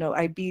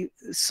 I'd be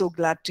so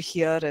glad to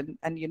hear,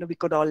 and we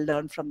could all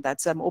learn from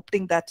that. So I'm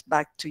opening that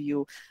back to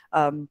you.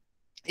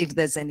 If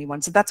there's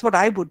anyone. So that's what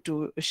I would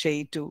do,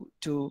 Shay,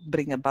 to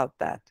bring about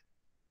that.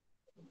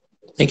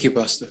 Thank you,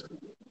 Pastor.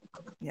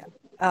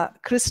 Yeah.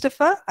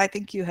 Christopher, I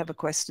think you have a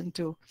question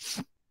too.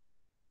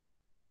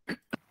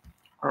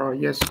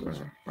 Yes,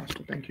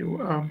 Pastor, thank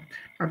you.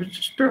 I was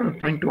just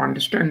trying to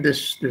understand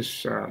this in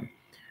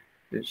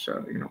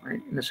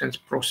a sense,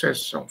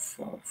 process of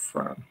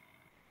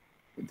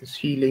this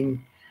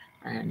healing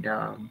and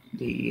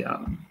the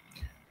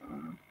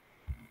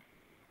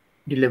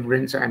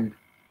deliverance and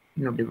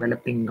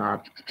developing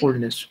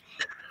wholeness.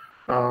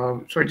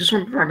 So I just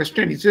want to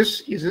understand: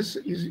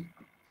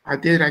 are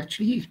there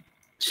actually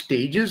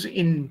stages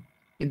in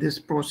this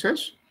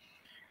process?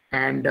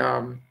 And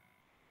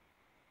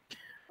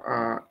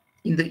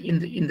in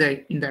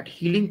that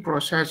healing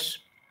process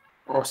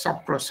or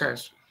sub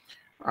process,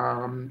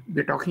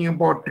 we're talking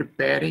about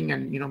repairing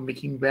and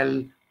making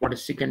well what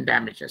is sick and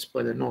damaged, as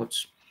per the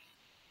notes.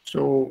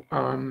 So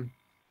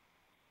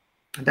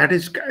that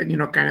is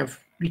kind of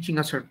reaching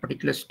us a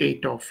particular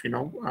state of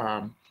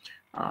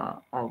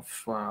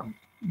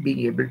being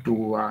able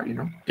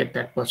to get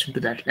that person to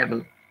that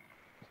level.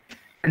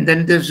 And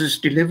then there's this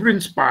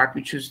deliverance part,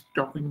 which is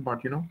talking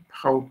about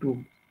how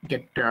to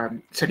get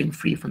setting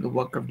free from the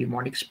work of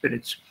demonic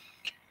spirits.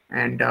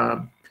 And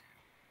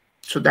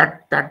so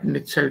that in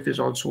itself is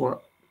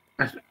also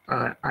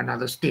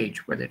another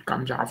stage, whether it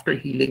comes after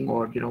healing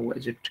or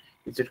is it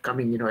Is it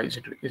coming? Is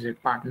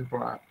it pardon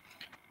for?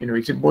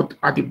 Is it both?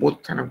 Are they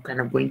both kind of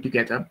going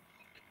together?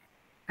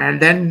 And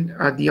then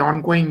the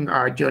ongoing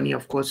journey,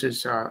 of course,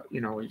 is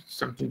is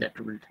something that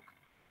will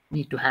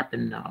need to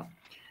happen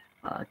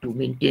to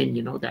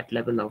maintain that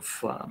level of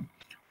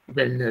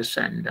wellness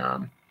and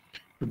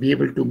to be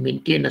able to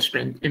maintain a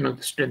strength, the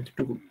strength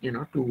to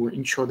to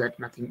ensure that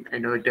nothing,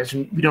 it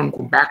doesn't, we don't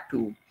go back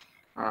to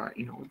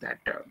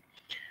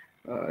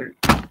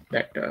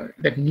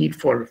that need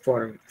for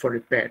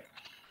repair.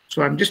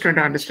 So I'm just trying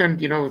to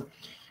understand,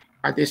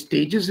 are there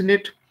stages in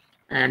it,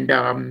 and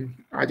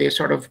are they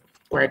sort of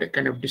quite a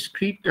kind of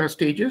discrete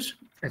stages,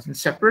 as in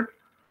separate?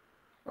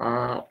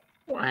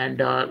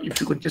 And if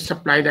you could just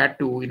apply that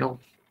to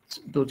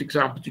those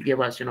examples you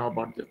gave us,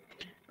 about the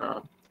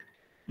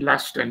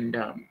lust and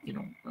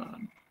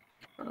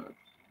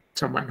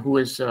someone who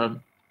is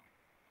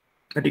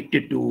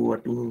addicted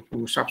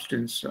to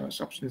substance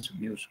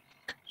abuse.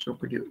 So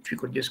if you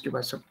could just give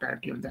us some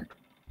clarity on that.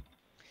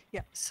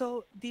 Yeah,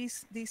 so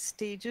these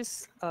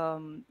stages,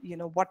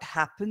 what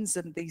happens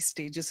in these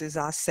stages is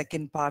our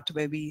second part,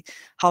 where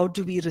how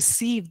do we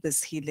receive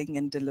this healing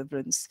and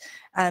deliverance?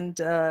 And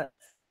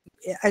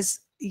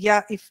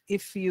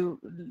if you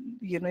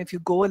if you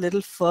go a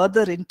little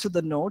further into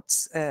the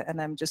notes, and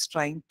I'm just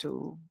trying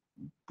to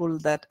pull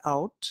that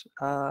out.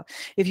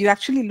 If you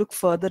actually look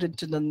further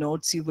into the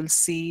notes, you will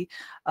see,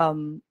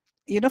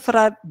 for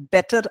our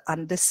better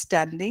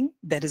understanding,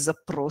 there is a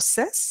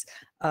process,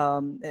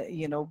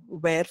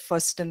 where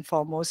first and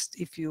foremost,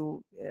 if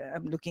you,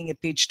 I'm looking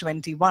at page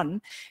 21,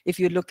 if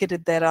you look at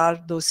it, there are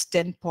those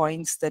 10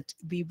 points that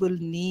we will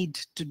need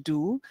to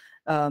do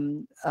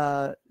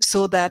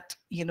so that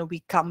we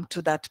come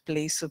to that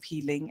place of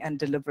healing and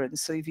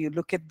deliverance. So if you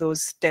look at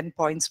those 10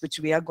 points, which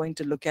we are going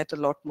to look at a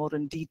lot more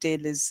in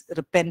detail, is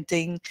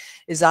repenting,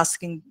 is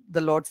asking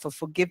the Lord for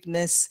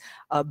forgiveness,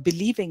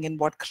 believing in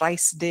what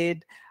Christ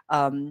did,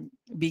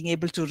 being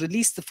able to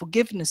release the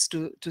forgiveness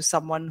to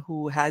someone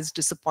who has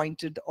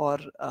disappointed or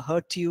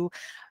hurt you,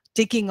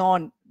 taking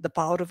on the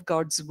power of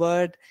God's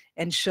word,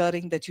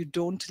 ensuring that you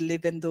don't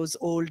live in those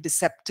old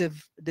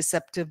deceptive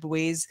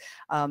ways,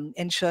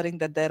 ensuring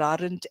that there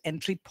aren't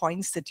entry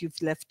points that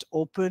you've left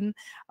open,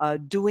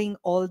 doing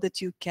all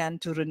that you can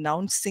to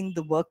renouncing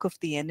the work of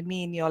the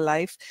enemy in your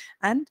life,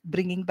 and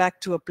bringing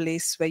back to a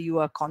place where you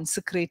are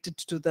consecrated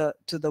to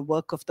the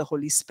work of the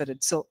Holy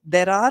Spirit. So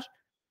there are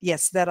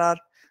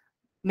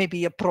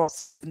maybe a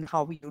process in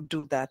how you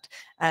do that.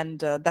 And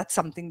that's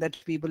something that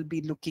we will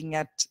be looking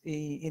at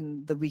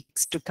in the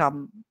weeks to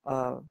come,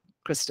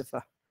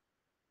 Christopher.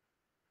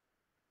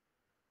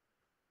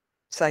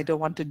 So I don't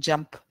want to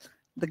jump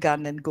the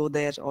gun and go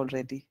there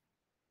already.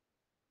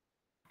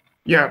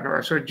 Yeah,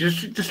 no, so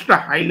just at a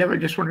high level,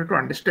 just wanted to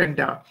understand,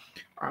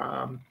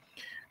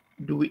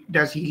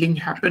 does healing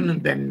happen,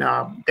 and then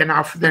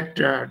after that,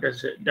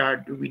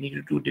 do we need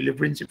to do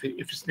deliverance if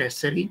it's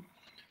necessary?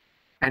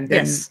 And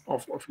then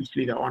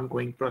obviously the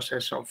ongoing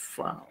process of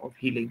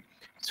healing.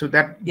 So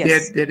that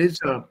there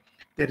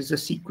is a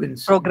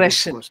sequence,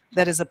 progression.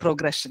 There is a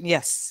progression.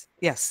 Yes,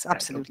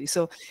 absolutely.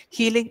 So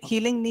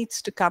healing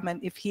needs to come,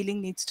 and if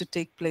healing needs to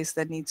take place,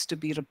 there needs to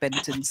be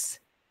repentance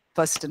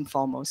first and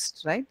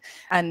foremost, right?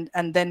 And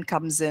then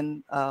comes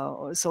in.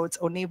 So it's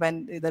only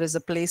when there is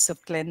a place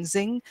of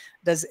cleansing,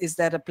 is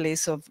there a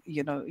place of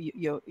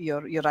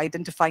you're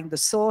identifying the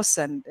source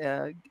and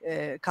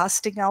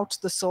casting out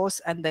the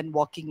source, and then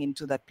walking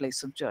into that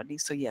place of journey.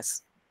 So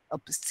yes, a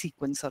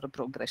sequence or a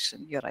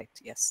progression. You're right.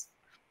 Yes.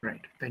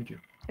 Right. Thank you.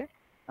 Okay.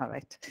 All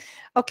right.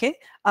 Okay.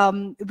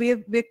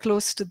 We're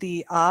close to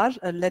the hour.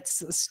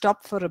 Let's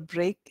stop for a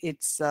break.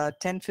 It's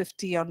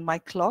 10:50 on my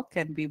clock,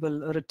 and we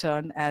will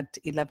return at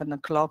 11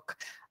 o'clock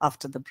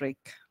after the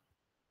break.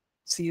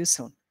 See you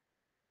soon.